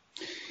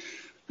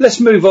 Let's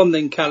move on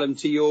then, Callum,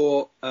 to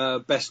your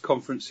best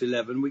conference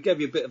 11. We gave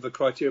you a bit of a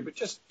criteria, but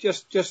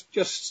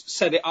just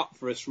set it up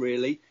for us,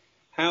 really.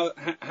 How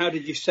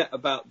did you set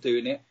about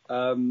doing it?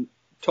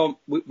 Tom,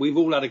 we've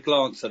all had a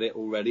glance at it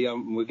already,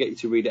 and we'll get you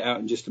to read it out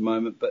in just a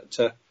moment. But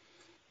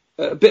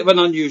a bit of an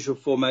unusual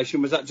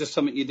formation. Was that just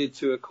something you did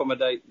to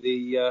accommodate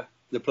the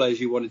players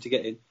you wanted to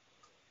get in?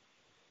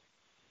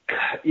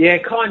 Yeah,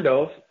 kind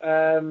of.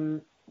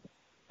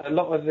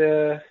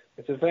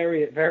 It's a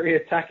very, very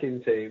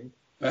attacking team.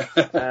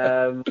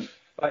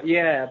 But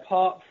yeah,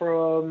 apart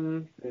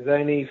from, there's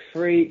only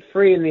three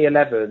in the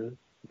 11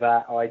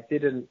 that I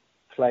didn't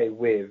play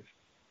with,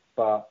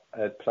 but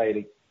had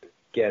played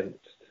against.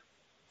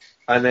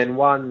 And then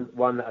one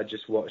that I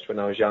just watched when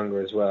I was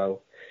younger as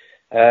well.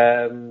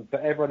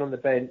 But everyone on the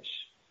bench,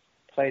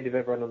 played with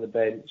everyone on the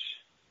bench.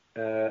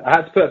 I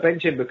had to put a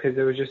bench in because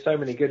there were just so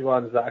many good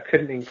ones that I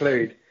couldn't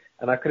include,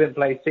 and I couldn't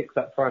play 6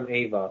 up front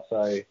either.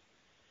 So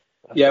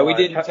yeah, we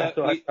didn't.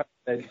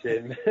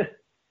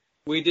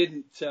 We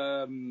didn't.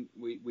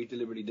 We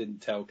deliberately didn't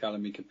tell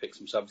Callum he could pick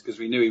some subs because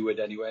we knew he would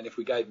anyway. And if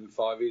we gave him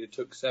 5, he'd have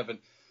took 7.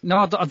 No,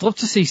 I'd love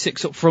to see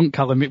 6 up front,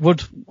 Callum. It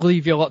would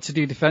leave you a lot to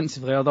do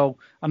defensively. Although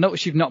I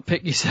noticed you've not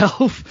picked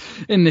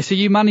yourself in this. Are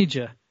you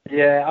manager?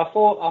 Yeah, I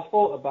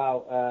thought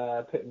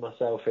about putting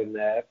myself in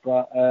there,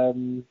 but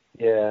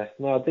yeah,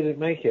 no, I didn't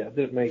make it.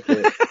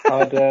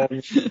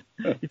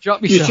 You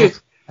dropped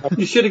yourself.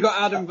 You should have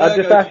got Adam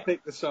Virgo to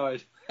pick the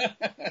side.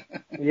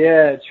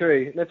 Yeah,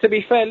 true. Now, to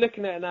be fair,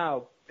 looking at it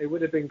now, it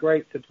would have been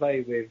great to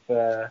play with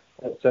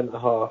at centre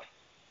half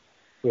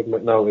with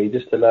McNulty,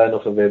 just to learn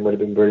off of him. Would have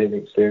been a brilliant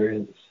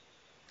experience.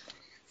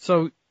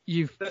 So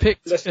you've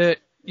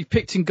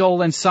picked in goal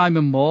then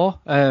Simon Moore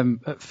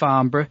at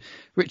Farnborough,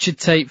 Richard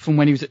Tate from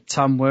when he was at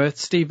Tamworth,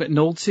 Steve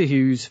McNulty,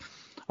 who's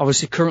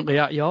obviously currently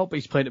at York, but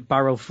he's played at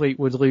Barrow,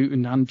 Fleetwood,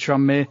 Luton and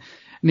Tranmere.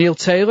 Neil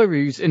Taylor,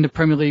 who's in the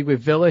Premier League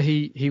with Villa,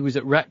 he was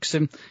at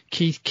Wrexham.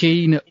 Keith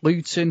Keane at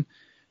Luton.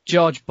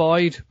 George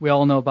Boyd, we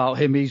all know about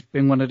him. He's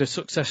been one of the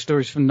success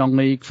stories from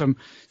non-league, from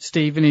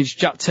Stevenage.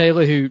 Jack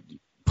Taylor, who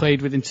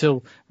played with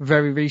until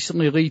very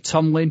recently. Lee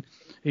Tomlin,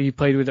 who he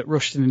played with at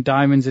Rushden and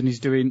Diamonds, and he's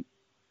doing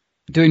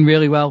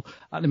really well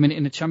at the minute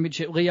in the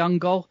Championship. Lee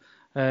Angol,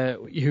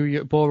 who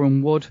you're at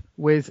Boreham Wood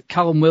with.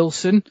 Callum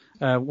Wilson,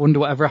 wonder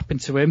whatever happened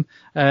to him.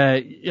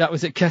 That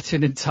was at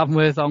Kettering and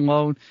Tamworth on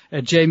loan.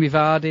 Jamie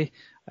Vardy,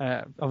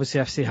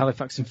 obviously FC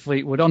Halifax and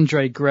Fleetwood.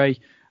 Andre Gray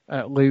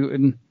at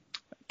Luton.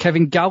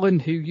 Kevin Gallen,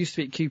 who used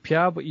to be at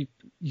QPR, but you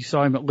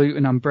saw him at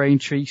Luton and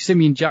Braintree.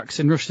 Simeon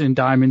Jackson, Rushden and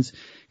Diamonds.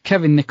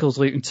 Kevin Nichols,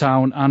 Luton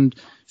Town. And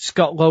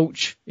Scott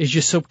Loach is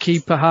your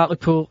sub-keeper,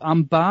 Hartlepool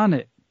and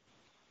Barnet.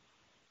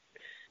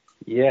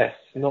 Yes,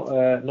 not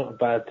a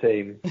bad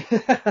team.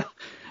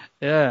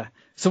 Yeah.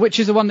 So which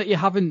is the one that you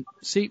haven't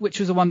seen? Which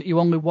was the one that you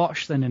only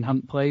watched then and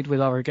hadn't played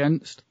with or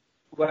against?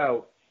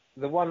 Well,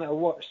 the one that I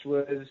watched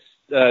was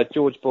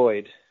George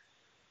Boyd.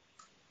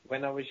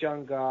 When I was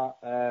younger,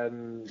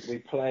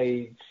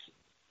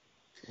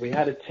 we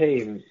had a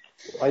team.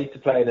 I used to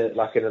play in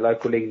the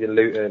local leagues in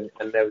Luton,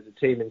 and there was a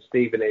team in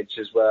Stevenage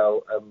as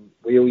well.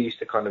 We all used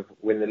to kind of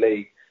win the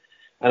league.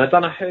 And I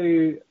don't know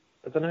who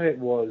it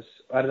was.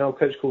 I had an old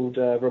coach called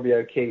Robbie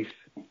O'Keefe,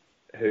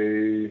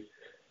 who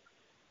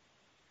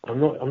I'm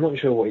not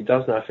sure what he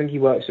does now. I think he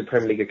works at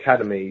Premier League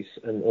academies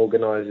and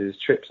organises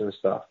trips and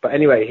stuff. But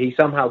anyway, he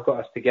somehow got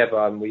us together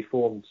and we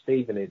formed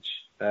Stevenage.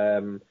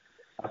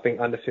 I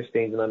think under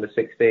 15s and under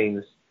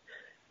 16s.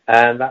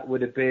 And that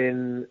would have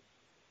been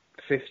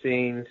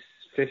 15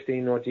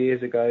 odd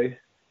years ago,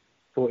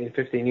 14,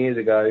 15 years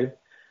ago,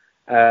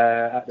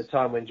 at the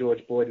time when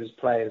George Boyd was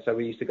playing. So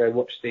we used to go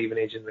watch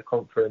Stevenage in the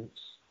conference.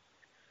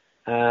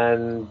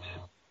 And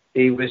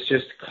he was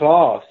just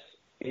class.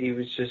 He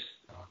was just,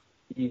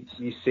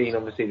 you've seen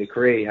obviously the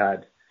career he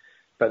had.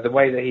 But the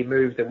way that he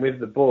moved and with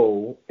the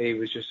ball, he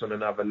was just on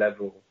another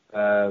level.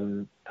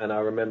 And I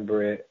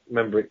remember it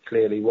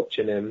clearly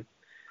watching him.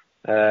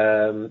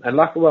 And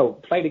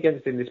played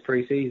against him this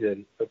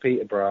pre-season for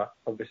Peterborough.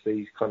 Obviously,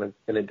 he's kind of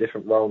in a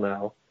different role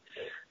now.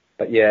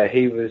 But yeah,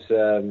 he was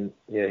a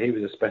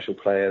special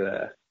player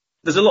there.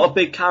 There's a lot of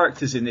big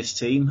characters in this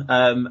team,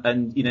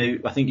 and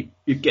I think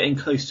you're getting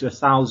close to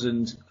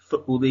 1,000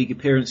 Football League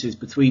appearances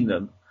between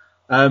them.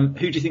 Who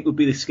do you think would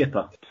be the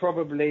skipper?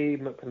 Probably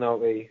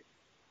McNulty.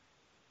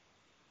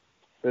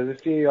 There's a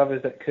few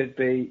others that could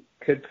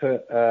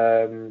put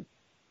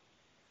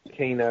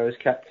Keano as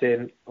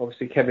captain.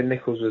 Obviously, Kevin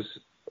Nichols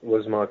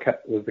was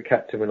the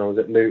captain when I was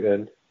at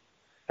Luton.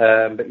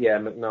 But yeah,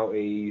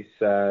 McNulty,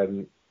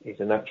 he's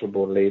a natural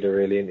born leader,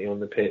 really, isn't he, on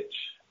the pitch?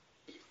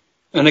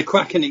 And a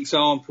cracking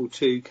example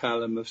too,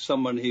 Callum, of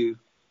someone who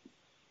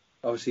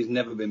obviously has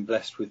never been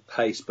blessed with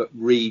pace, but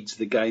reads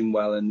the game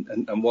well. And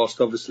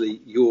whilst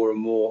obviously you're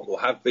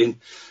have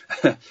been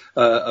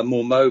a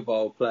more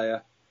mobile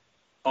player,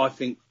 I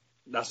think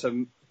that's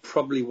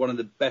probably one of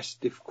the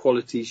best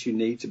qualities you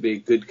need to be a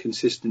good,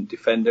 consistent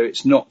defender.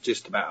 It's not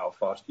just about how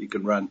fast you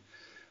can run.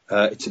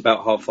 It's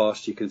about how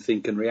fast you can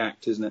think and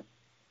react, isn't it?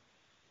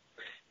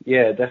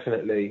 Yeah,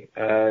 definitely.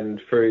 And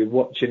through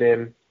watching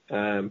him,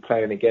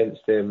 playing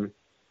against him,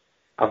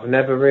 I've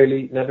never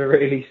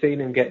really seen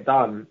him get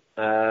done.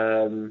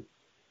 And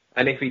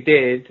if he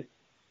did,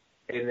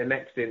 in the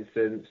next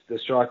instance, the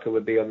striker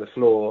would be on the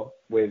floor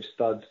with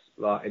studs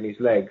in his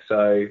legs,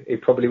 so he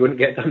probably wouldn't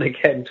get done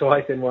again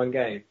twice in one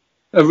game.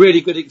 A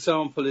really good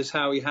example is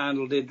how he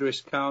handled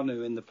Idris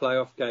Kanu in the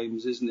playoff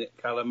games, isn't it,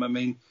 Callum? I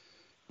mean,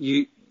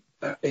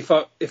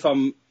 if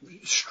I'm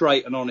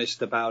straight and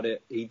honest about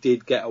it, he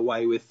did get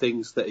away with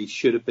things that he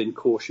should have been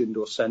cautioned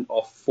or sent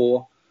off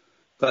for.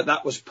 But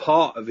that was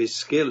part of his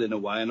skill in a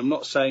way. And I'm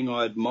not saying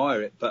I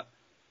admire it, but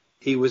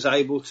he was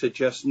able to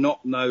just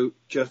not know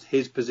just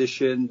his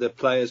position, the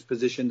player's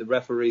position, the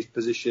referee's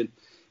position.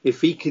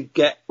 If he could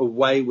get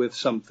away with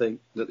something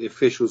that the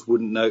officials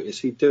wouldn't notice,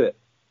 he'd do it.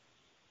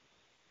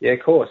 Yeah,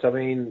 of course. I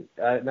mean,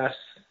 that's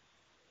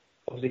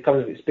obviously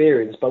comes with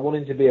experience, but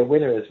wanting to be a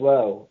winner as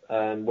well,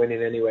 win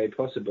in any way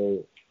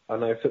possible. I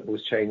know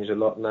football's changed a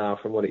lot now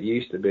from what it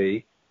used to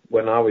be.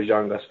 When I was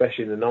younger,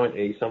 especially in the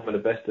 90s, some of the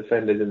best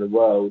defenders in the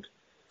world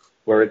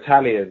were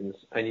Italians,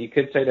 and you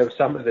could say they were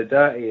some of the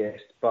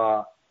dirtiest,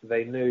 but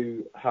they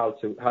knew how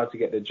to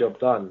get the job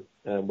done,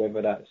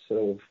 whether that's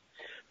sort of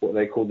what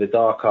they call the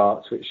dark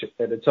arts, which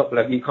at the top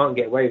level you can't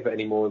get away with it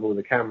anymore with all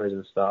the cameras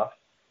and stuff.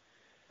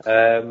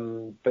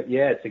 But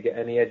yeah, to get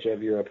any edge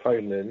over your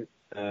opponent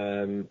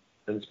and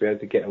to be able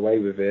to get away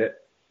with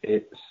it,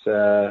 it's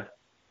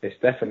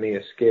definitely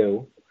a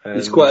skill.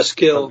 It's quite a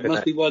skill.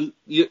 Must be one.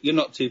 You're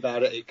not too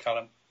bad at it,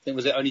 Callum. I think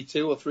was it only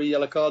 2 or 3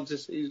 yellow cards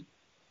this season?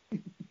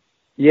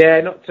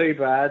 Yeah, not too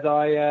bad.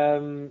 I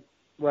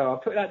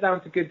put that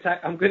down to good.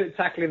 I'm good at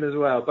tackling as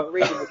well, but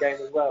reading the game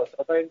as well.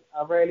 So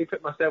I rarely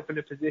put myself in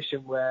a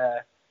position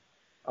where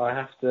I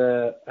have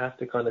to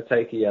kind of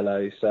take a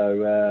yellow.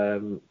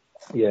 So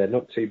yeah,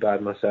 not too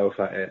bad myself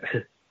at it.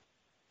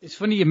 It's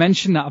funny you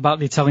mentioned that about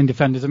the Italian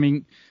defenders. I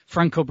mean,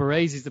 Franco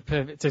Baresi is the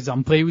perfect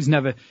example. He was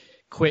never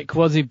quick,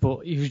 was he?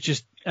 But he was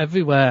just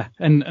everywhere.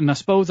 And I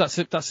suppose that's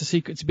the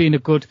secret to being a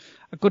good,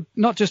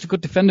 not just a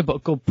good defender, but a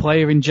good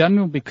player in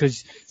general,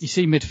 because you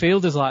see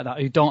midfielders like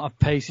that who don't have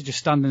pace, who just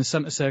stand in the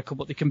centre circle,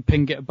 but they can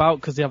ping it about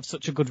because they have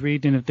such a good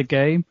reading of the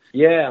game.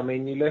 Yeah, I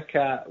mean, you look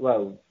at,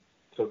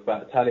 talk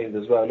about Italians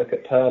as well, look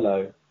at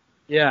Pirlo.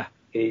 Yeah.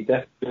 He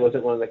definitely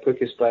wasn't one of the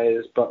quickest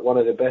players, but one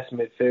of the best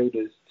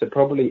midfielders to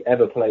probably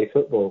ever play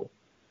football.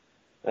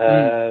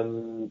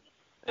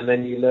 And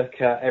then you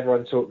look at,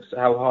 everyone talks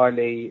how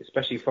highly,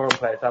 especially foreign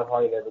players, how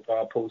highly they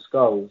regard Paul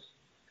Scholes.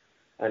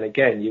 And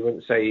again, you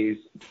wouldn't say he's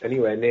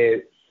anywhere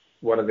near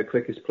one of the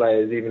quickest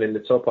players, even in the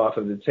top half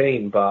of the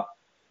team. But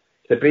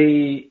to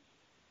be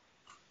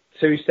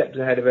 2 steps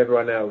ahead of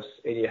everyone else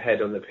in your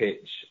head on the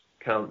pitch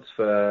counts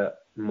for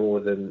more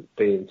than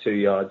being 2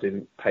 yards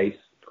in pace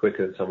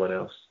quicker than someone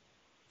else.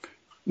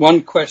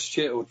 One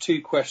question or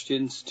 2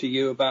 questions to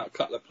you about a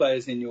couple of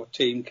players in your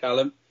team,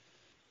 Callum.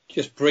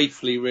 Just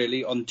briefly,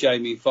 really, on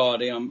Jamie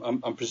Vardy.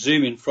 I'm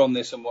presuming from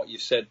this and what you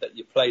said that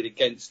you played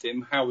against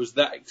him. How was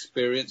that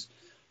experience?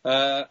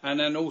 And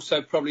then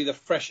also probably the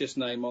freshest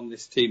name on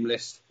this team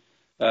list.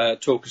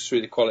 Talk us through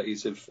the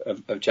qualities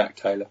of Jack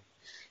Taylor.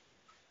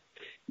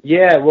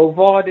 Yeah, well,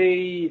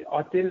 Vardy,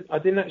 I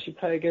didn't actually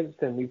play against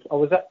him. I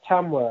was at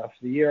Tamworth,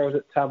 the year I was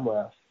at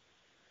Tamworth.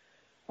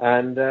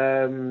 And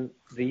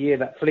the year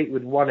that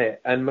Fleetwood won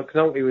it. And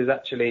McNulty was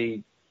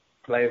actually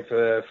playing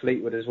for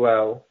Fleetwood as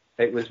well.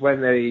 It was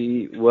when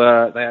they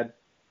had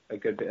a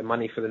good bit of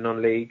money for the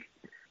non-league.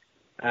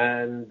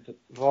 And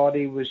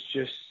Vardy was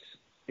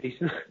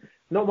he's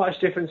not much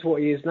different to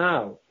what he is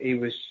now.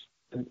 It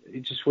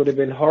just would have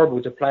been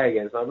horrible to play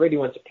against. And I really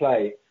wanted to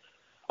play.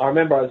 I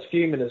remember I was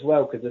fuming as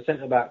well because the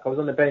centre-back, I was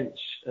on the bench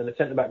and the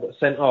centre-back got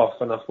sent off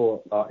and I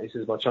thought, this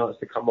is my chance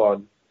to come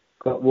on.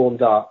 Got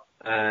warmed up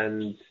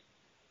and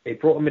he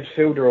brought a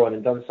midfielder on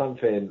and done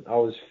something. I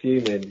was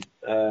fuming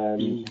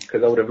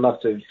because I would have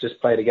loved to have just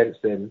played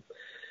against him.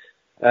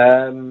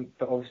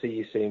 But obviously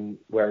you've seen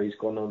where he's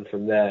gone on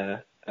from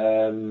there.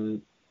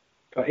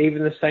 But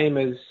even the same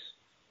as,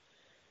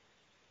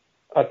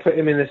 I'd put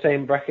him in the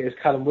same bracket as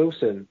Callum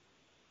Wilson.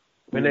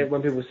 When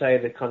people say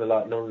they're kind of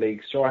like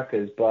non-league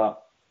strikers,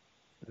 but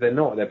They're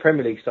not. They're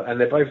Premier League stars, and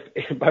they're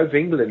both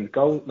England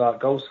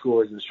goal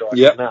scorers and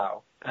strikers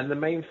now. And the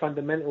main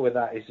fundamental of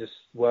that is just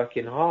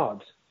working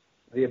hard.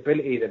 The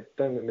ability,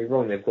 don't get me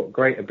wrong, they've got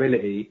great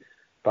ability,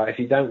 but if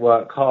you don't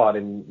work hard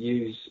and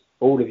use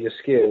all of your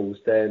skills,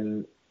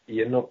 then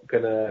you're not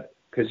gonna.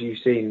 Because you've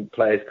seen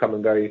players come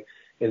and go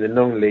in the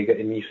non-league,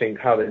 and you think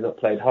how they've not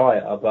played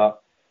higher.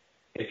 But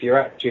if your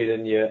attitude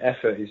and your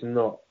effort is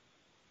not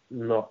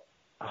 100%,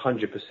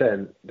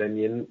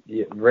 then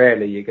you're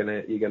rarely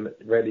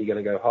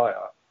gonna go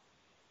higher.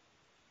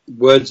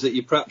 Words that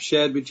you perhaps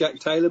shared with Jack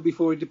Taylor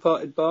before he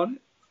departed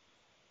Barnet?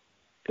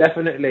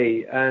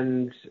 Definitely,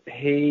 and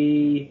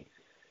he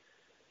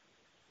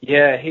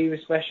was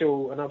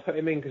special, and I put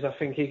him in because I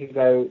think he can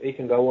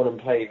go on and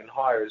play even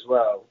higher as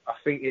well. I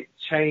think it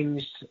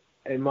changed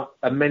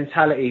a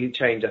mentality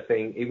change. I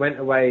think he went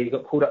away, he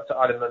got called up to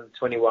Ireland under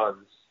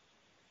 21s.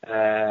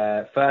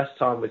 First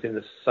time was in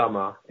the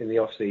summer, in the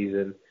off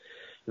season,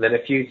 and then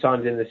a few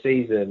times in the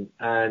season,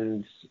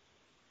 and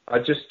I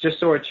just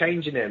saw a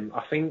change in him.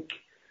 I think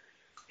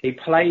he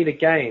played a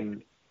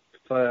game,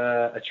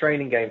 for a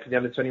training game for the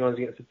under 21s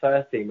against the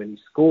first team, and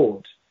he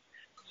scored.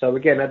 So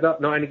again, that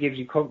not only gives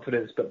you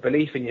confidence, but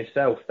belief in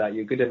yourself that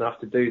you're good enough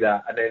to do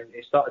that. And then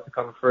it started to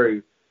come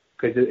through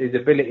because his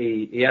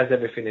ability, he has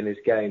everything in his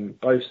game,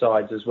 both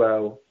sides as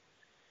well.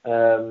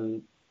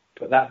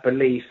 But that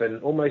belief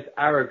and almost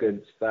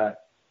arrogance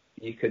that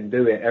you can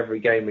do it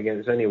every game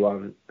against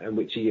anyone, and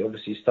which he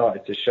obviously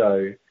started to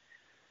show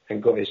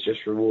and got his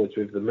just rewards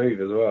with the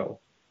move as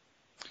well.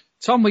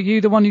 Tom, were you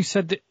the one who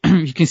said that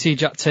you can see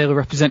Jack Taylor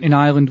representing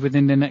Ireland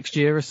within the next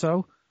year or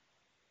so?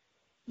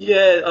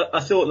 Yeah, I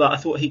thought that. I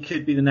thought he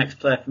could be the next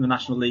player from the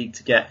National League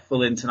to get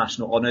full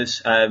international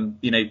honours.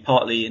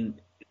 Partly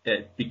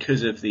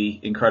because of the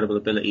incredible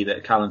ability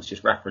that Callum's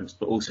just referenced,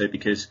 but also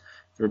because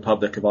the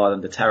Republic of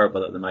Ireland are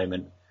terrible at the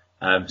moment.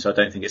 So I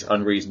don't think it's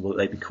unreasonable that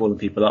they'd be calling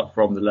people up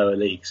from the lower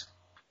leagues.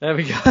 There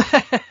we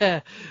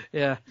go.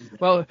 Yeah.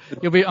 Well,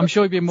 I'm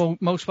sure you'll be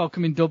most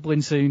welcome in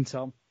Dublin soon,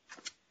 Tom.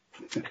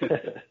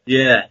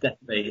 Yeah,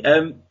 definitely.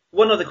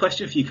 One other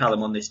question for you,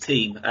 Callum, on this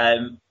team.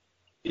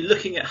 You're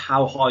looking at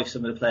how high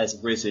some of the players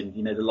have risen,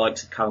 the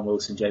likes of Callum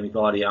Wilson, Jamie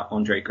Vardy,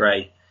 Andre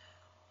Gray.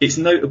 It's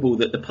notable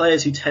that the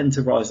players who tend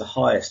to rise the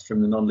highest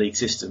from the non-league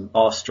system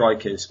are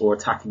strikers or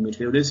attacking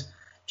midfielders.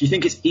 Do you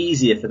think it's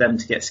easier for them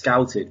to get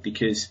scouted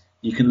because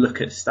you can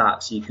look at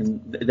stats,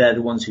 they're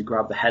the ones who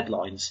grab the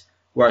headlines,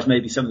 whereas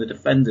maybe some of the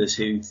defenders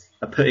who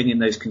are putting in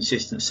those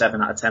consistent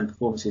 7 out of 10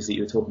 performances that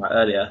you were talking about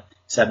earlier,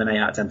 7, 8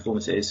 out of 10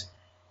 performances,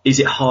 is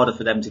it harder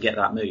for them to get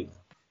that move?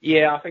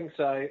 Yeah, I think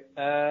so.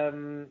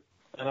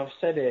 And I've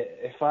said it,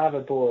 if I have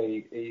a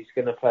boy, he's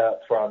going to play up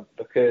front,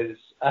 because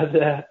as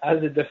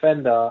a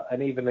defender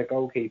and even a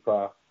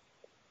goalkeeper,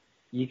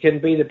 you can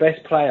be the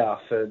best player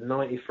for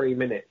 93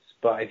 minutes,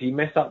 but if you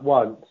mess up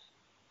once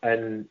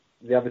and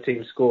the other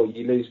team score,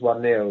 you lose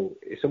 1-0,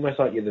 it's almost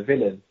like you're the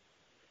villain.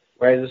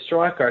 Whereas a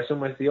striker, it's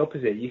almost the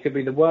opposite. You could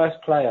be the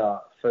worst player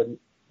for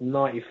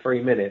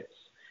 93 minutes,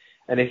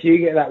 and if you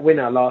get that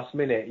winner last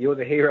minute, you're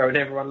the hero and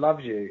everyone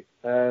loves you.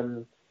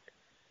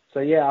 So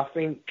yeah, I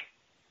think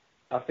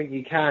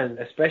you can,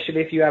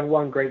 especially if you have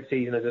one great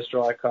season as a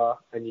striker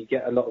and you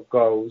get a lot of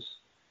goals,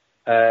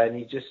 and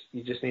you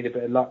just need a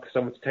bit of luck for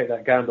someone to take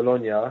that gamble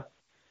on you.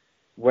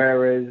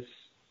 Whereas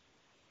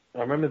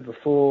I remember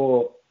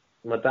before,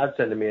 my dad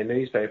sending me a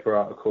newspaper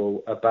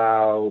article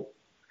about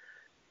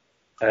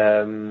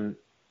Joleon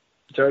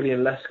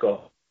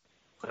Lescott,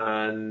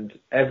 and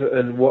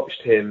Everton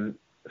watched him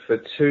for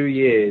 2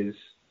 years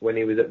when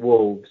he was at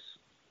Wolves.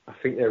 I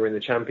think they were in the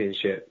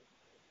Championship.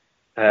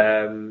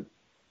 And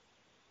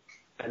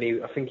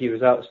I think he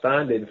was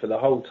outstanding for the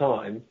whole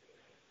time.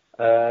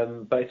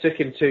 But it took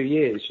him 2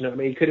 years. You know what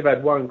I mean? He could have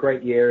had one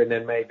great year and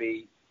then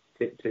maybe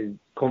dipped his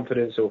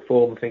confidence or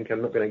form, think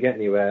I'm not going to get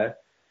anywhere.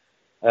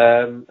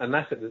 And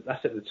that's at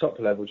the top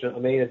level. Do you know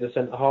what I mean? As a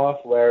centre half,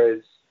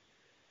 whereas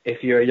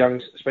if you're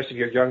especially if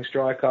you're a young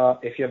striker,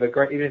 if you have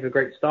even if a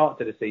great start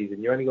to the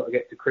season, you only got to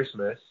get to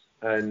Christmas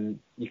and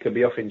you could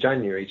be off in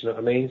January. Do you know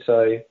what I mean?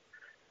 So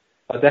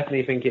I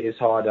definitely think it is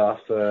harder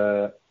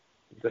for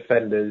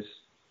defenders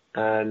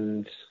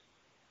and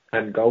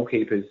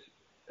goalkeepers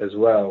as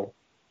well,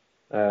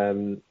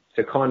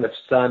 to kind of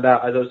stand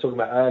out. As I was talking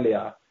about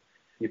earlier,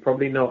 you're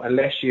probably not,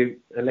 unless you're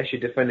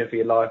defending for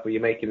your life or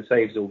you're making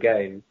saves all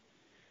game,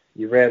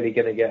 you're rarely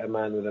going to get a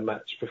man with a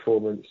match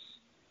performance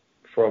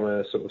from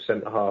a sort of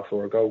centre half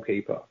or a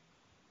goalkeeper.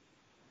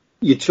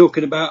 You're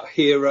talking about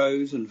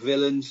heroes and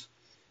villains,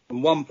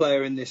 and one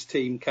player in this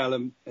team,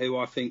 Callum, who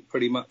I think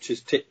pretty much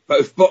has ticked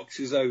both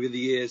boxes over the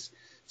years,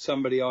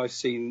 somebody I've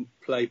seen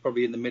play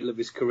probably in the middle of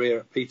his career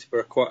at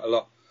Peterborough quite a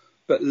lot,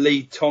 but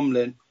Lee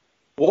Tomlin.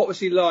 What was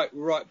he like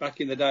right back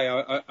in the day?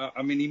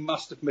 I mean, he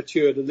must have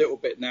matured a little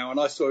bit now,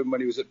 and I saw him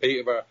when he was at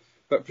Peterborough,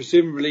 but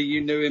presumably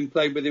you knew him,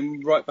 played with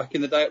him right back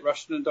in the day at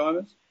Rushden and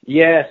Diamonds?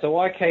 Yeah, so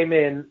I came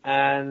in,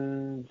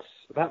 and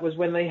that was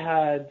when they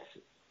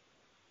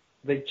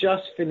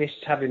just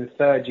finished having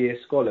third-year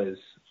scholars.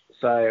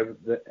 So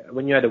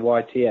when you had a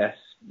YTS,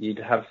 you'd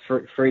have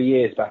 3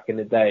 years back in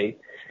the day.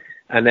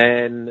 And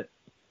then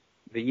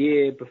the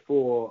year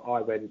before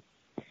I went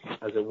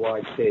as a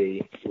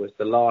YT was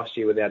the last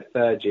year where they had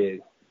third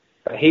years.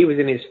 But he was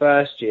in his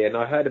first year, and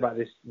I heard about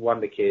this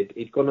wonder kid.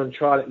 He'd gone on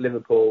trial at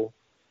Liverpool.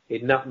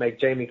 He'd nutmegged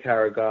Jamie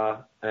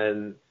Carragher,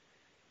 and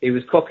he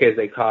was cocky as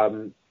they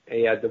come.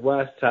 He had the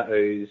worst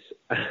tattoos,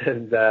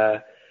 and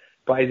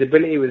but his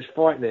ability was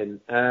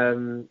frightening.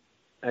 And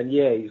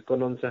yeah, he's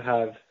gone on to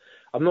have.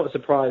 I'm not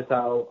surprised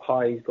how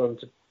high he's gone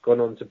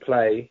on to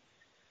play.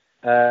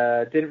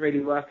 Didn't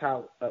really work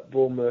out at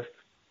Bournemouth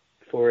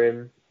for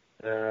him.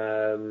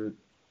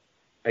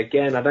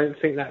 Again, I don't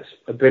think that's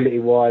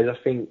ability-wise. I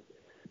think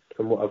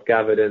from what I've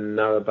gathered and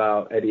know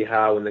about Eddie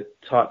Howe and the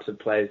types of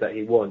players that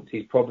he wants,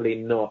 he's probably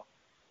not.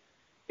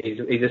 He's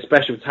a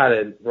special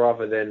talent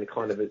rather than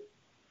kind of a.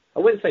 I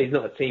wouldn't say he's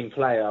not a team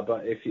player,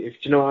 but if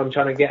you know what I'm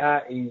trying to get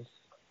at, he's.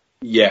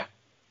 Yeah,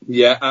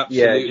 absolutely.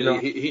 Yeah, you know,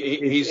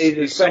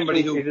 he's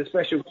somebody who. He's a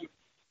special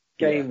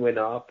game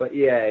winner, but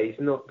yeah, he's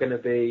not going to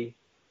be.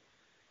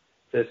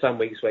 There's some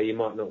weeks where you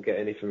might not get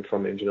anything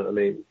from him. Do you know what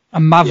I mean? A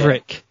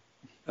maverick.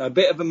 Yeah. A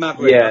bit of a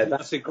maverick. Yeah,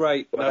 that's a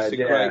great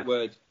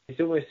word. It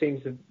almost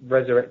seems to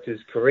resurrect his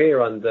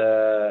career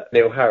under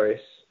Neil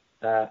Harris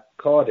at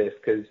Cardiff,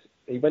 because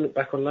he went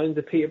back on loan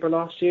to Peterborough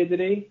last year, did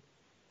he?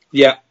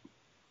 Yeah.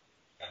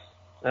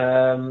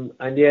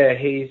 And yeah,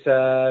 he's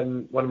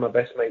one of my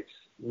best mates,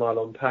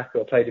 Marlon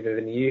Packer. I played with him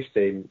in the youth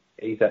team.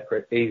 He's at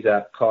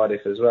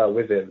Cardiff as well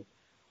with him,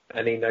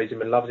 and he knows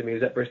him and loves him. He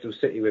was at Bristol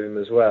City with him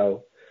as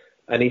well,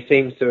 and he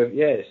seems to have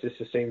it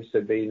just seems to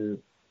have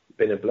been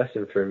a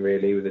blessing for him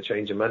really with a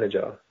change of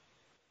manager.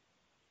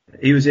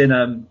 He was in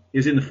the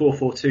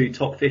 442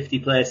 top 50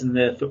 players in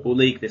the Football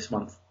League this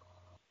month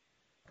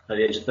at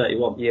the age of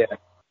 31. Yeah.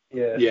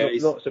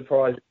 Not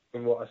surprised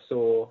from what I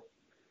saw,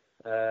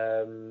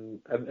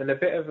 and a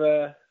bit of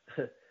a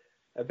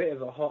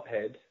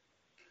hothead.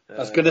 I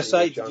was going to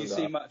say, did you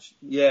see much?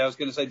 Yeah, I was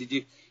going to say,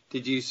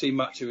 did you see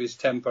much of his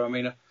temper? I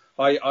mean,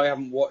 I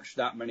haven't watched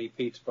that many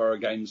Peterborough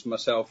games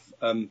myself.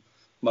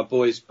 My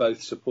boys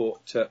both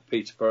support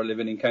Peterborough,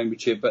 living in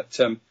Cambridgeshire, but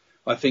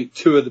I think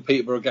 2 of the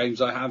Peterborough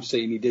games I have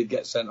seen, he did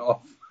get sent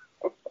off.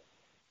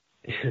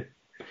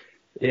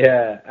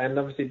 Yeah, and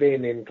obviously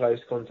being in close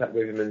contact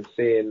with him and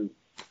seeing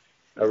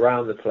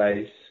around the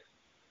place.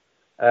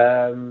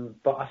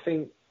 But I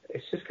think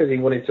it's just because he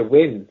wanted to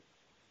win.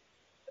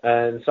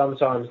 And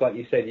sometimes, like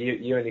you said,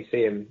 you only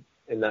see him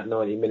in that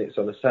 90 minutes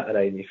on a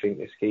Saturday, and you think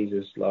this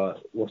geezer's like,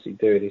 what's he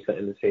doing? He's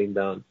letting the team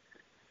down.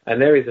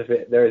 And there is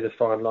a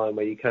fine line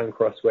where you can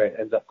cross where it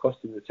ends up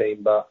costing the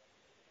team, but.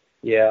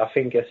 Yeah, I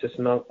think it's just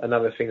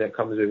another thing that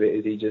comes with it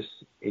is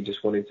he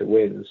just wanted to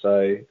win, so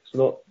it's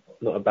not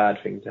a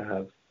bad thing to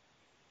have.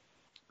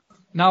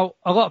 Now,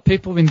 a lot of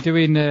people have been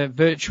doing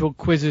virtual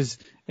quizzes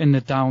in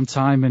the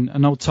downtime, and I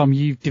know, Tom,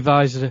 you've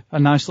devised a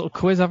nice little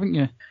quiz, haven't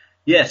you?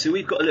 Yeah, so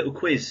we've got a little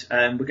quiz.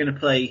 We're going to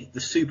play the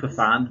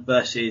Superfan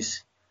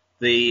versus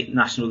the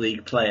National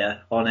League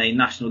player on a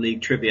National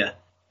League trivia.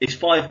 It's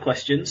 5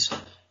 questions,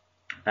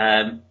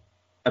 and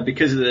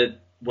because of the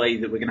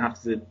way that we're going to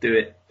have to do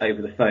it over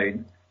the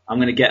phone, I'm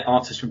going to get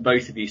answers from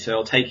both of you, so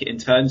I'll take it in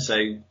turn. So,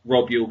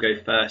 Rob, you'll go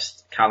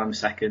first, Callum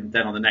second,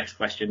 then on the next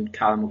question,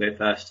 Callum will go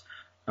first,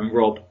 and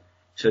Rob,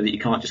 so that you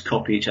can't just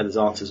copy each other's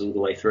answers all the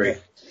way through.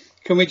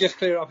 Can we just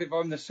clear up if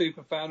I'm the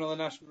super fan or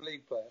the National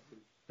League player?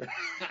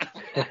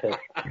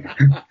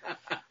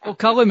 Well,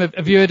 Callum,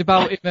 have you heard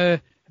about him?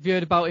 Have you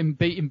heard about him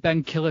beating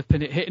Ben Killip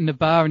and it hitting the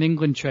bar in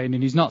England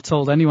training? He's not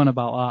told anyone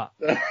about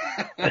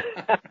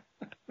that.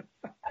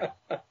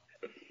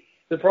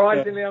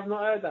 Surprisingly, I've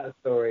not heard that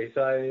story,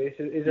 so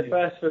it's a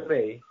first for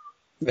me.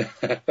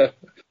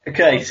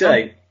 Okay,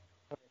 so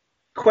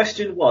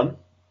question 1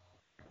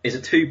 is a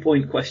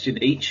 2-point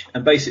question each,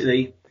 and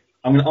basically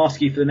I'm going to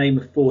ask you for the name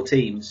of 4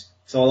 teams.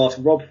 So I'll ask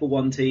Rob for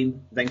one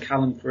team, then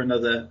Callum for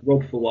another,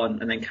 Rob for one,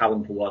 and then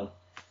Callum for one.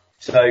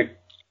 So,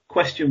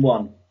 question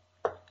 1.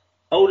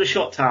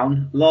 Aldershot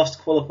Town last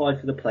qualified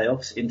for the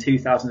playoffs in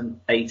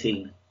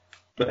 2018,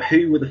 but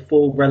who were the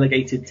 4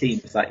 relegated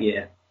teams that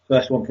year?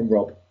 First one from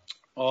Rob.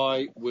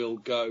 I will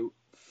go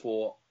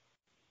for.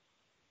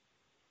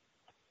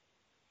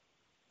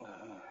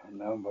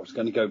 No, I was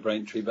going to go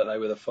Braintree, but they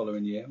were the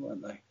following year,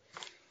 weren't they?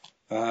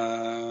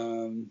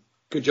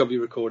 Good job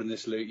you're recording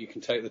this, Luke. You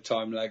can take the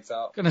time legs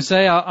out. Going to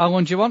say, how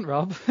long do you want,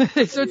 Rob?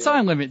 Is there a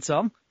time limit,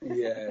 Tom?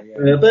 Yeah.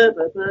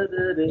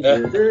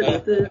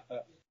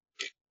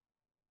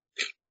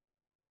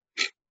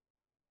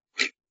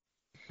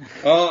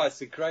 Oh,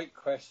 it's a great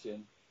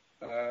question.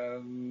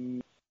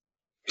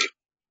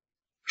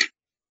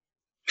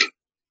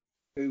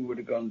 Who would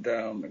have gone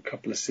down a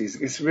couple of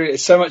seasons?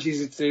 It's so much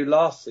easier to do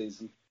last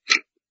season.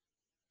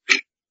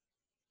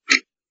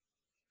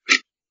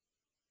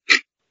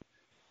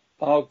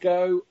 I'll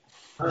go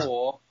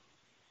for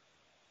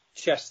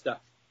Chester.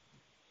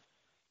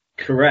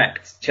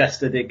 Correct.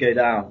 Chester did go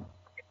down.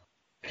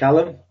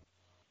 Callum?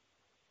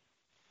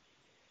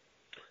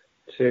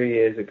 2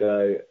 years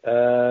ago.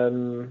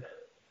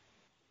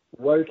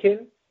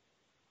 Woking?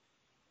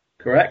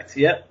 Correct,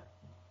 yep.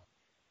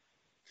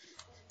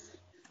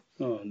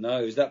 Oh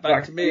no, is that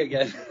back to me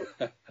again?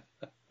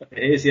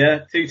 It is, yeah.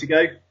 2 to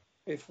go.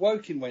 If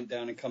Woking went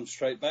down and come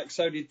straight back,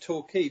 so did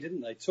Torquay,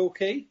 didn't they?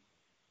 Torquay?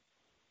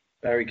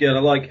 Very good. I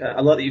like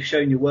that you've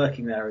shown your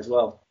working there as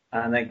well.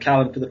 And then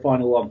Callum for the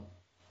final one.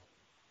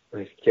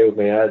 He's killed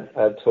me. I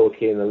had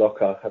Torquay in the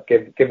locker. I've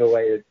given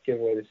away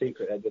the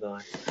secret there, didn't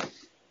I?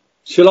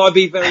 Shall I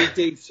be very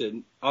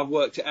decent? I've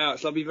worked it out.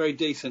 Shall I be very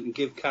decent and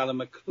give Callum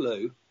a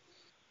clue?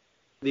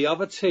 The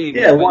other team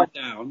that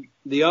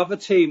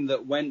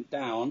went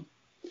down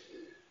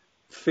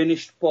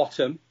finished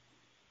bottom,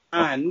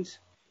 and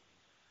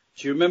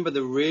do you remember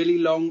the really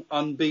long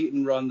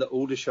unbeaten run that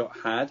Aldershot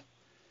had?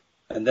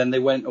 And then they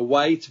went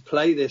away to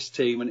play this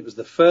team, and it was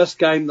the first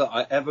game that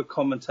I ever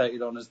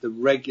commentated on as the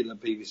regular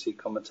BBC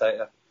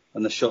commentator,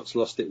 and the Shots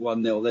lost it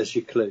 1-0. There's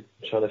your clue.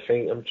 I'm trying to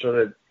think. I'm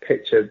trying to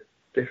picture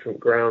different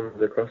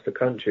grounds across the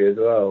country as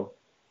well.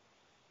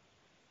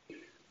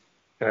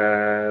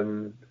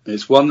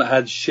 It's one that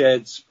had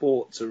shared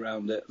sports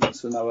around it.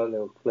 That's another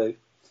little clue.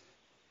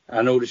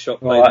 And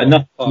Aldershot played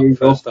the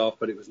first half,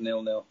 but it was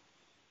 0-0.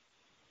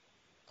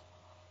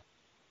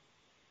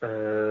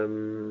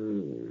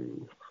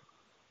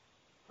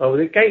 Was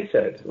it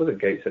Gateshead? Was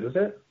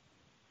it?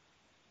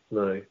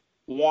 No.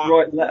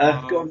 Right,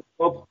 go on,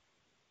 Bob.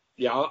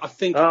 Yeah, I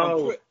think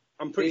I'm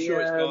pretty sure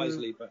it's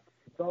Guiseley, but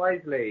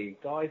Guiseley.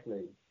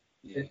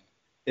 Yeah.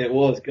 It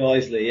was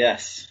Guiseley,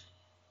 yes.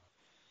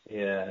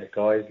 Yeah,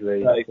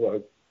 Guiseley. Right. What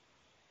a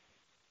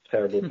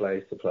terrible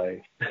place to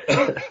play.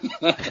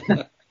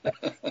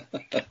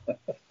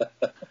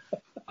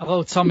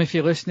 Hello, Tom, if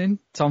you're listening.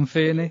 Tom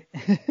Feeney.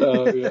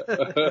 Oh, yeah.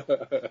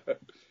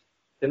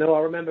 You know what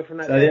I remember from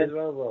that day as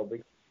well, Rob?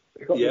 We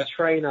got the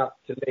train up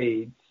to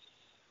Leeds.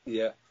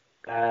 Yeah.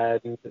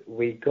 And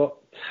we got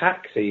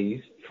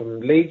taxis from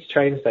Leeds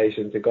train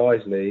station to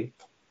Guiseley.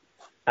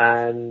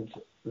 And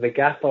the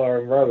gaffer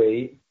and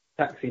Rowie,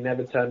 taxi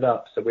never turned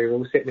up. So we were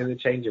all sitting in the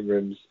changing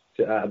rooms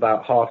at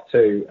about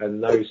 2:30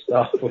 and no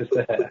staff was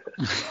there.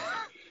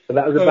 So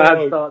that was a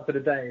bad start to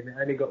the day, and it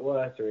only got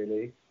worse,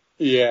 really.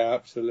 Yeah,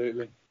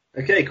 absolutely.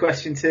 Okay,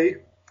 question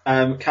 2.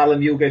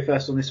 Callum, you'll go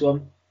first on this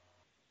one.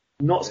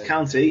 Notts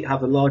County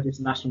have the largest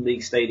National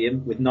League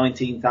stadium with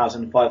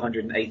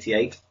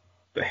 19,588,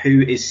 but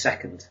who is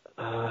second?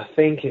 I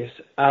think it's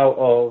out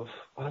of,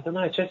 I don't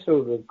know,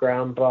 Chesterfield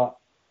ground, but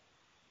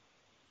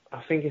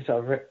I think it's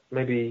out of,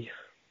 maybe,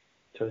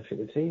 I'm trying to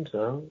think the teams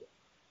now.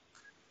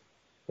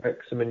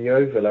 Wrexham and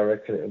Yeovil, I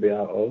reckon it'll be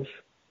out of.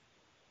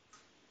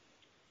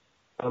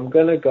 I'm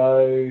going to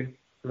go,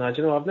 no,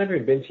 do you know, I've never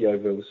even been to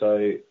Yeovil,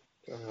 so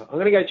I'm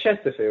going to go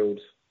Chesterfield.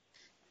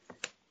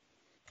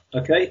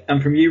 Okay,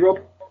 and from you,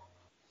 Rob?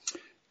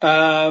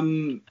 I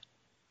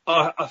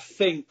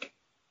think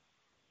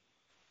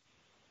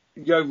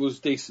Yeovil's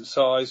decent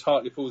size,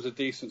 Hartlepool's a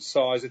decent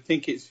size. I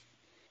think it's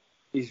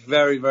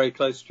very, very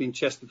close between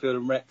Chesterfield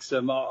and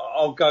Wrexham.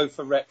 I'll go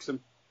for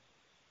Wrexham.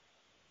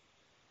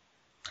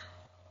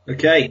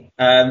 Okay,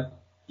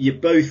 you're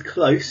both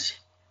close.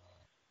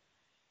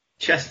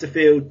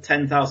 Chesterfield,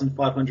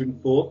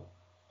 10,504.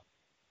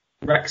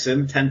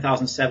 Wrexham,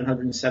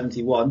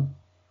 10,771.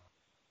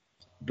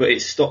 But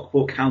it's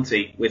Stockport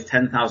County with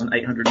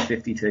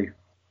 10,852.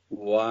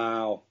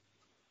 Wow.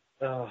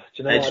 Oh, do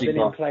you know what? I didn't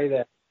even play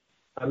there.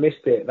 I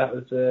missed it. That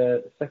was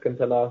the second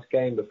to last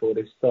game before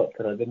they stopped,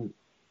 and I didn't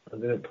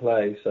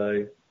play.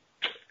 So.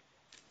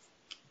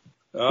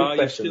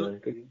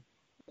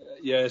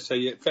 Yeah, so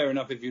fair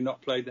enough if you've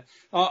not played there.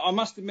 I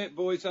must admit,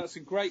 boys, that's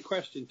a great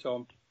question,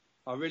 Tom.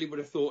 I really would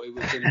have thought it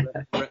was in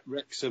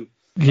Wrexham.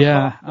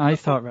 Yeah, I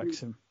thought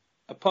Wrexham.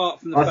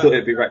 Apart from I thought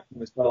it'd be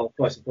Wrexham as well.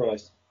 Quite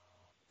surprised.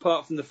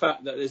 Apart from the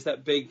fact that there's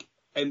that big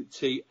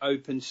empty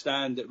open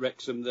stand at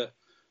Wrexham that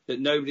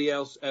nobody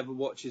else ever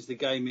watches the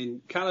game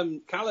in.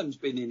 Callum's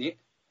been in it.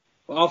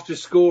 After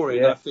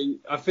scoring, I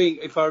think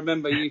if I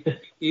remember,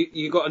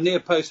 you got a near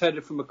post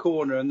header from a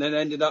corner and then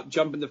ended up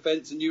jumping the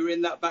fence and you were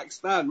in that back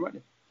stand, weren't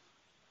you?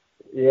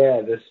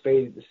 Yeah, the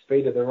speed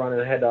of the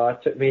running header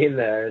took me in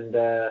there, and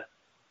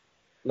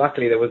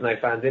luckily there was no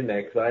fans in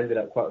there because I ended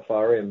up quite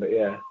far in. But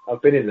yeah,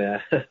 I've been in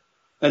there.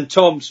 And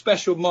Tom,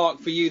 special mark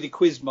for you, the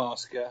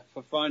quizmaster,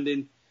 for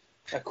finding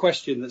a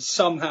question that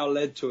somehow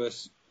led to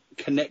us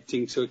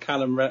connecting to a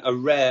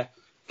rare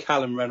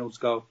Callum Reynolds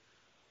goal.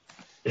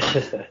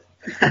 Chris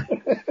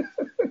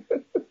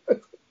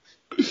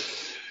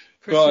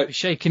will be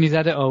shaking his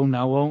head at home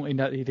now, won't he?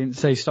 That he didn't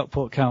say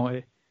Stockport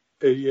County.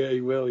 Yeah, he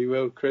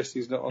will. Chris,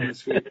 he's not on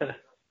this week.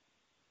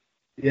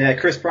 Yeah,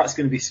 Chris Pratt's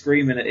going to be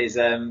screaming at his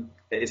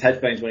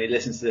headphones when he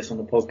listens to this on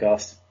the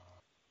podcast.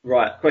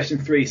 Right, question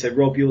 3. So,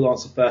 Rob, you'll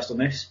answer first on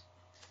this.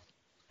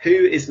 Who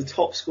is the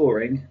top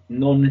scoring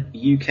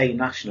non-UK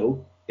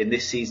national in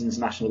this season's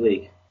National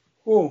League?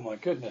 Oh, my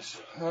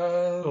goodness.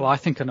 I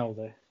think I know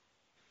there.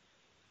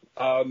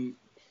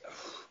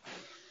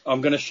 I'm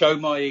going to show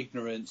my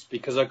ignorance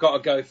because I've got to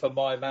go for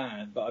my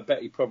man, but I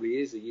bet he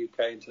probably is a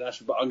UK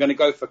international. But I'm going to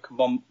go for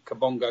Kabongo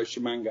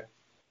Tshimanga.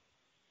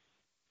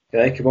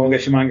 Okay, Kabongo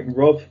Tshimanga from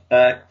Rob.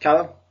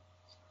 Callum?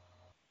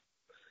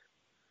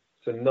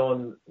 So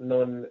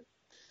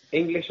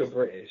non-English or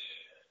British?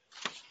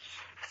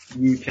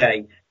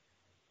 UK.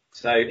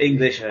 So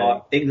English,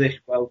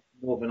 Welsh,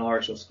 Northern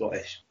Irish or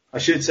Scottish. I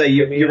should say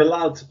you're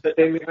allowed to put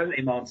the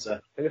same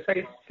answer. I'm going to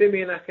say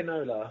Simeon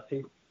Akinola.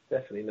 He's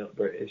definitely not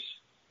British.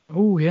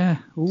 Oh, yeah.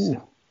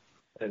 Ooh.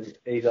 And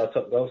he's our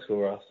top goal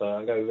scorer, so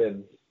I'll go with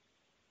him.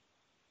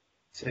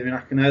 Simeon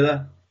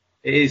Akinola.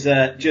 It is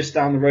just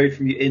down the road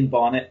from you in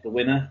Barnet, the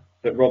winner.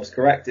 But Rob's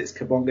correct. It's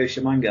Kabongo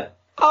Shamanga.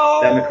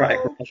 Oh,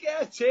 Democratic Republic.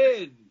 get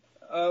in.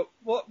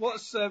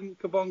 What's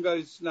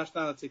Kabongo's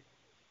nationality?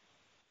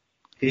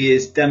 He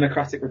is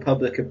Democratic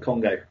Republic of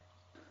Congo.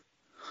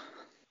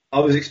 I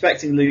was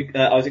expecting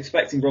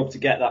Rob to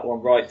get that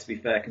one right, to be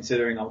fair,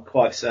 considering I'm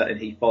quite certain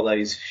he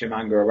follows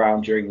Shamanga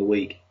around during the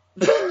week.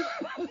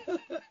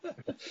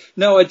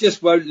 No, I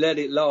just won't let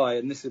it lie,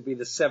 and this will be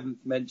the 7th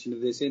mention of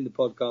this in the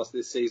podcast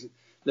this season.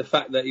 The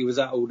fact that he was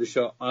at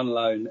Aldershot on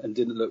loan and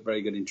didn't look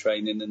very good in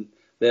training and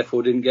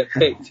therefore didn't get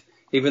picked,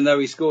 even though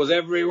he scores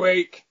every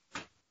week.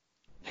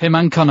 Him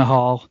and Connor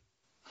Hall.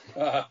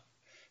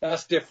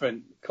 That's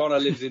different. Connor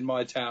lives in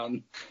my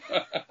town.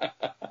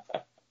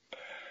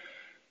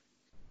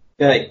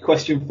 Okay,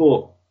 question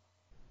 4.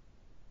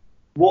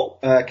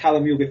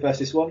 Callum, you'll go first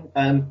this one.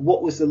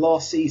 What was the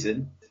last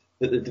season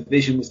that the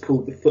division was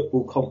called the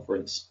Football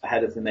Conference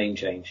ahead of the name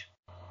change?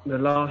 The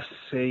last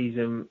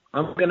season,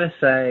 I'm going to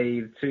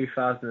say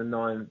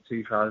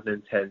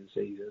 2009-2010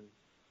 season.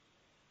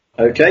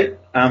 Okay,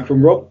 and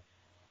from Rob?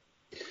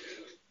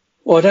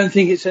 Well, I don't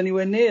think it's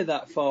anywhere near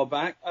that far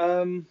back.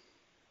 To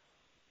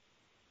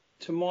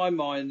my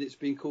mind, it's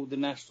been called the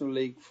National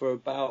League for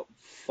about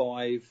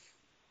 5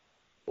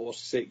 or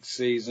 6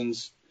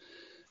 seasons.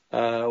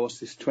 What's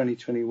this,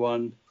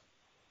 2021?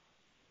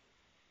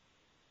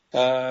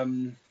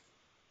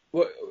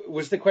 What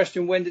was the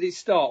question? When did it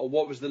start, or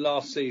what was the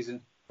last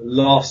season?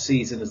 Last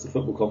season as the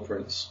Football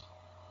Conference.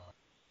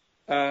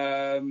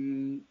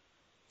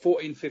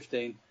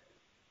 14-15.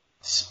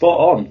 Spot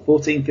on.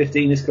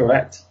 14-15 is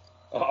correct.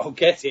 Oh,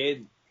 get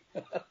in.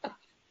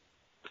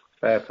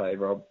 Fair play,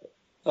 Rob.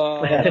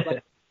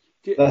 That's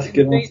a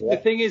good answer. The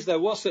thing is, though,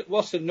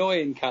 what's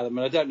annoying, Callum,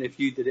 and I don't know if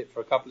you did it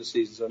for a couple of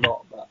seasons or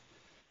not, but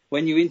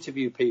when you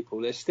interview people,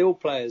 there's still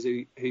players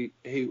who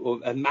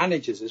and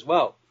managers as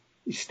well.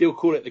 You still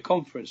call it the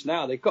conference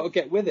now. They've got to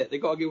get with it.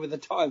 They've got to get with the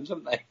times,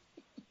 haven't they?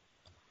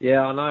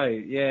 Yeah, I know.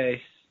 Yeah,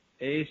 it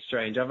is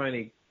strange. I've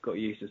only got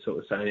used to sort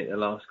of saying it the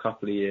last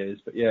couple of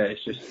years, but yeah,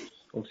 it's just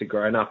obviously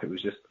growing up, it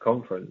was just the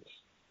conference.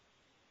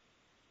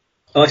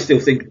 I still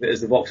think of it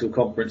as the Vauxhall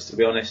Conference, to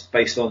be honest,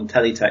 based on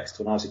teletext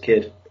when I was a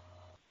kid.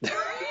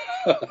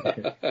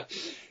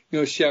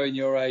 You're showing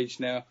your age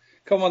now.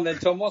 Come on then,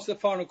 Tom. What's the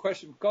final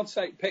question? For God's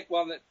sake, pick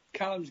one that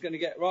Callum's going to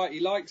get right.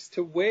 He likes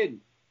to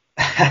win.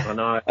 I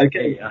know.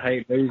 Okay. I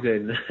hate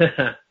losing.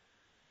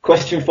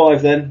 Question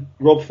 5 then.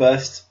 Rob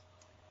first.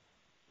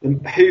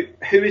 Who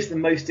is the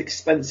most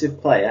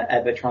expensive player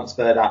ever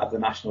transferred out of the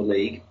National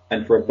League?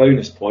 And for a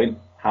bonus point,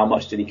 how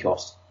much did he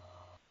cost?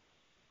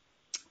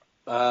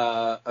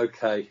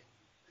 Okay.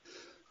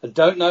 I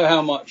don't know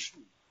how much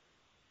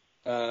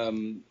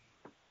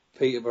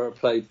Peterborough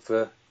played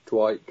for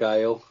Dwight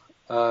Gale.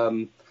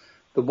 The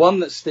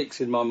one that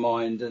sticks in my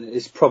mind, and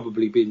it's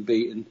probably been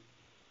beaten,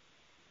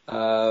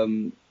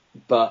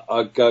 but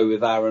I'd go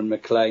with Aaron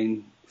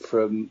McLean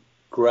from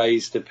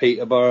Grays to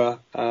Peterborough,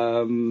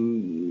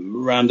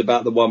 round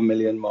about the 1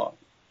 million mark.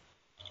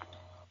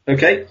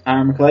 Okay,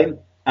 Aaron McLean.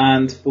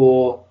 And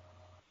for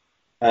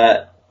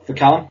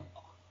Callum?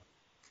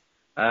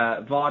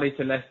 Vardy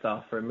to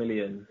Leicester for $1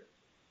 million.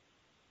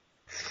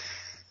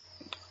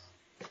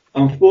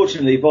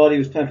 Unfortunately, Vardy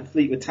was playing for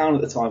Fleetwood Town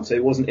at the time, so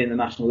he wasn't in the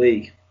National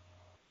League.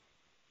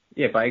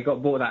 Yeah, but he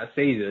got bought that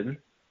season.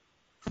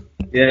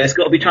 Yeah, it's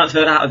got to be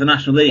transferred out of the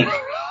National League.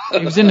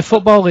 He was in the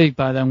Football League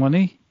by then, wasn't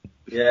he?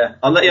 Yeah,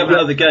 I'll let you have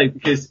another go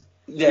because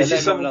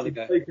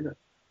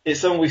It's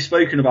someone we've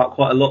spoken about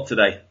quite a lot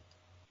today.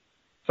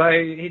 So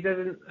he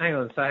doesn't... Hang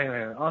on.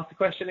 Ask the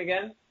question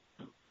again.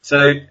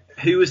 So,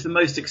 who was the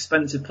most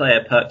expensive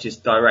player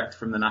purchased direct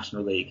from the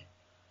National League?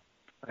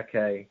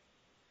 Okay.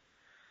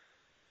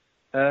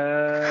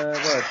 Well,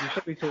 if you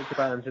probably talked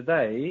about him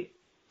today...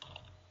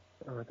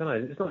 I don't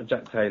know. It's not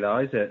Jack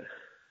Taylor, is it?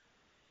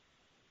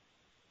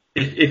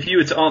 If you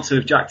were to answer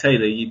with Jack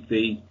Taylor, you'd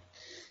be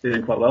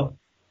doing quite well.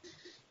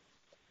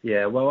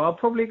 Yeah, well, I'll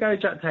probably go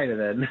Jack Taylor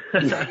then.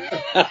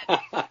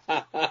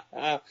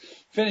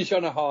 Finish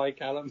on a high,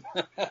 Callum.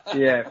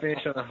 Yeah,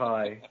 finish on a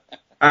high.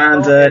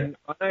 And I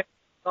know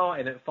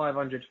starting at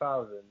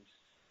 500,000.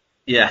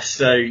 Yes,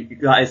 so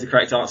that is the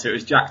correct answer. It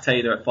was Jack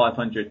Taylor at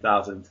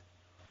 500,000.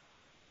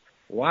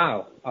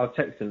 Wow, I'll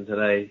text him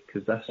today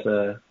because that's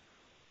a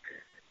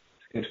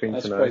good thing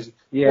to know. Crazy.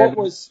 Yeah,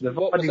 the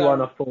Vardy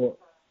one I thought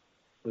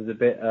was a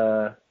bit.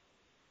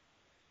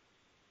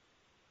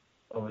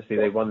 Obviously,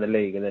 they won the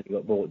league and then he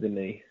got bought, didn't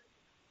he?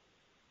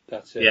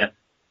 That's it. Yeah.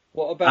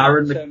 What about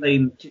Aaron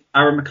McLean?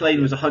 Aaron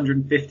McLean was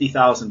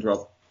 150,000,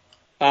 Rob.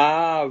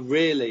 Ah,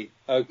 really?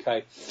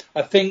 Okay.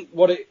 I think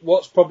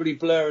what's probably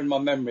blurring my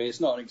memory, it's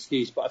not an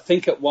excuse, but I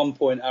think at one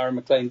point Aaron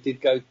McLean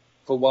did go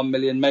for 1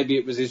 million. Maybe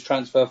it was his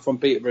transfer from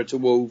Peterborough to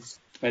Wolves.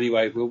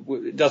 anyway,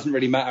 it doesn't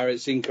really matter.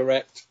 It's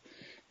incorrect.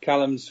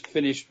 Callum's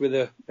finished with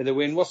a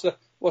win. What's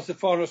the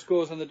final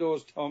scores on the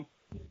doors, Tom?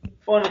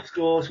 Final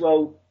scores,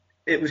 well,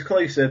 it was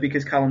closer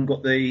because Callum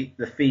got the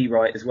fee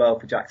right as well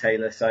for Jack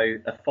Taylor. So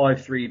a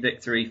 5-3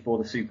 victory for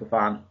the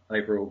Superfan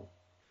overall.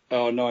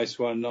 Oh, nice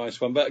one.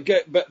 But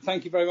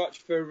thank you very much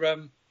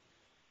for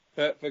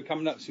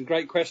coming up with some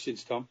great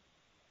questions, Tom.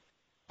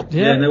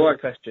 Yeah, no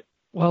worries. Question.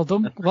 Well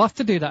done. We'll have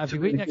to do that every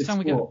week. Next time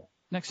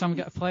we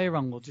get a player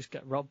on, we'll just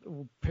get Rob.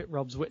 We'll pit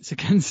Rob's wits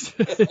against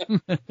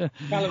him.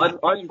 I'd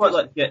quite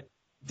like to get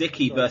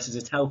Dickey versus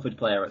a Telford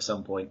player at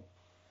some point.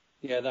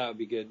 Yeah, that would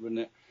be good,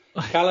 wouldn't it?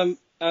 Callum,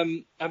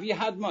 have you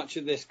had much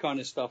of this kind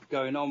of stuff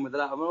going on with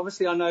that? I mean,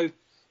 obviously, I know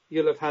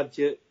you'll have had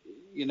your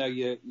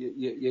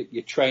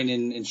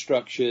training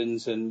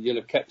instructions, and you'll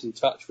have kept in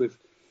touch with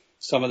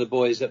some of the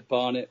boys at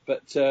Barnet.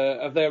 But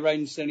have they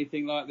arranged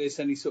anything like this?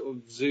 Any sort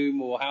of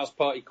Zoom or house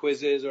party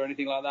quizzes or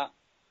anything like that?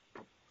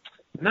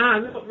 No,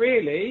 not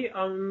really.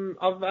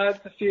 I've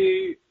had a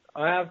few.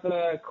 I have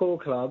a core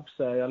club,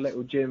 so a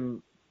little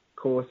gym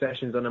core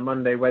sessions on a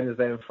Monday,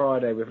 Wednesday, and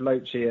Friday with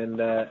Lochi and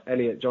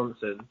Elliot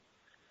Johnson.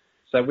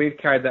 So we've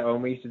carried that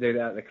on. We used to do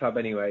that at the club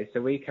anyway,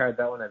 so we carried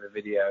that on over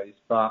videos.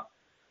 But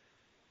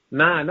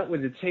not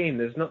with the team.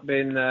 There's not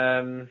been.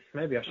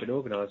 Maybe I should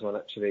organise one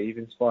actually. You've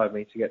inspired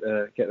me to get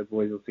the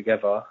boys all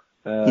together.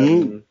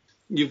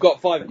 You've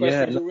got 5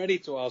 questions already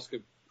to ask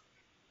them.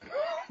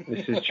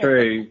 This is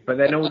true, but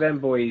then all them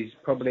boys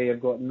probably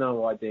have got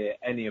no idea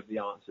any of the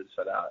answers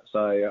for that. So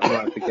I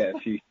might have to get a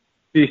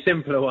few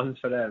simpler ones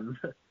for them.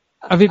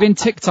 Have you been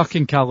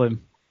TikToking,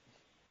 Callum?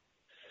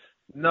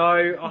 No,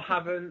 I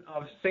haven't.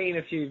 I've seen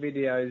a few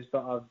videos,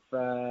 but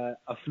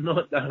I've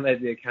not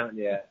downloaded the account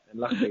yet. And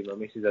luckily, my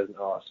missus hasn't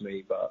asked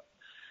me. But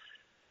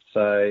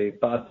I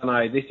don't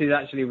know. This is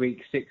actually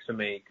week 6 for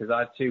me because I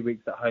had 2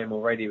 weeks at home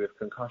already with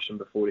concussion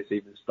before this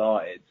even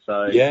started.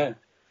 So yeah.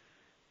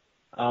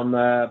 But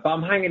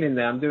I'm hanging in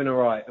there. I'm doing all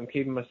right. I'm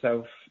keeping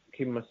myself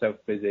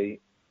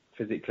busy,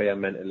 physically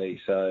and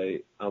mentally. So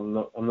I'm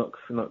not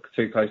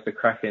too close to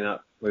cracking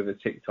up with a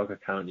TikTok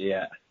account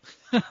yet.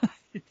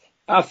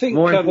 I think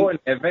more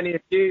importantly, have any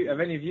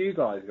of you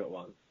guys got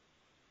one?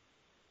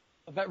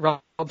 I bet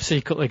Rob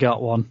secretly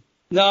got one.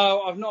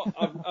 No, I've not.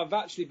 I've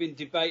actually been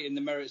debating the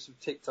merits of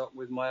TikTok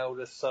with my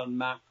oldest son,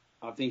 Matt.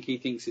 I think he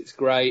thinks it's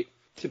great.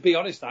 To be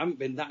honest, I haven't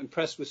been that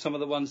impressed with some of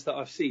the ones that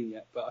I've seen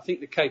yet, but I think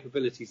the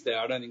capability's there.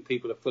 I don't think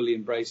people are fully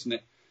embracing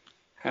it,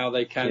 how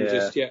they can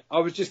just yet. I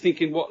was just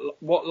thinking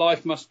what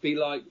life must be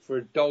like for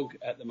a dog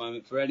at the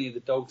moment, for any of the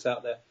dogs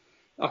out there.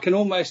 I can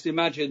almost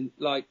imagine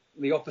like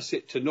the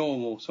opposite to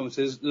normal. Someone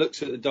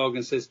looks at the dog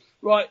and says,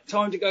 right,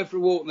 time to go for a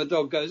walk. And the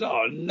dog goes,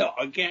 oh, not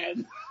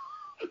again.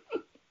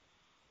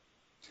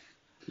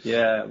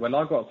 Yeah, well,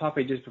 I got a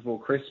puppy just before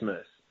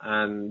Christmas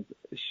and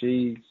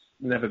she's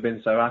never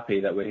been so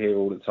happy that we're here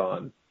all the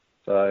time.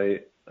 So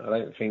I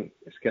don't think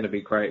it's going to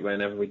be great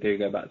whenever we do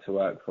go back to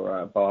work for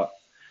her, but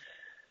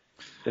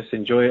just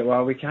enjoy it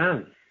while we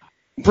can.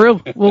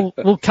 Brill.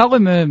 Well,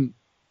 Callum,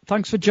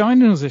 thanks for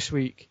joining us this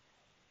week.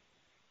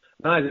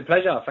 No, it's a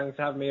pleasure. Thanks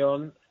for having me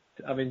on.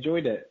 I've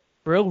enjoyed it.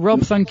 Brill.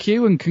 Rob, thank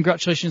you, and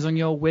congratulations on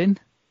your win.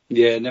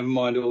 Yeah, never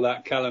mind all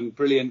that. Callum,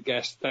 brilliant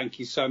guest. Thank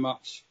you so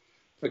much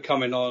for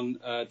coming on.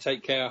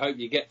 Take care. I hope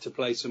you get to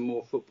play some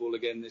more football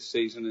again this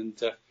season,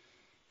 and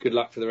good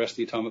luck for the rest of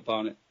your time at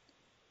Barnet.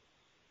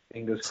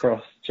 Fingers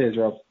crossed. Cheers,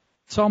 Rob.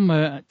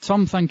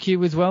 Tom, thank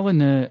you as well,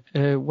 and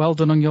well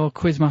done on your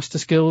Quizmaster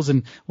skills,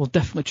 and we'll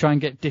definitely try and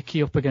get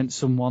Dickey up against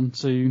someone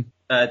soon.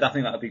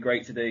 Definitely, that would be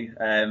great to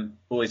do.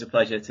 Always a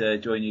pleasure to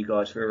join you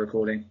guys for a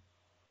recording.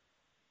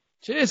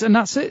 Cheers, and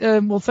that's it.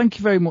 Well, thank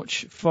you very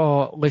much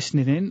for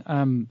listening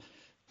in.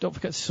 Don't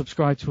forget to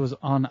subscribe to us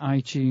on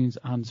iTunes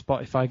and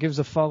Spotify. Give us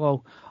a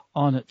follow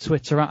on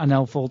Twitter at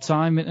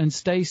NLFullTime, and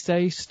stay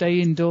safe,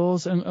 stay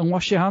indoors, and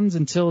wash your hands.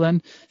 Until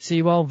then, see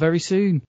you all very soon.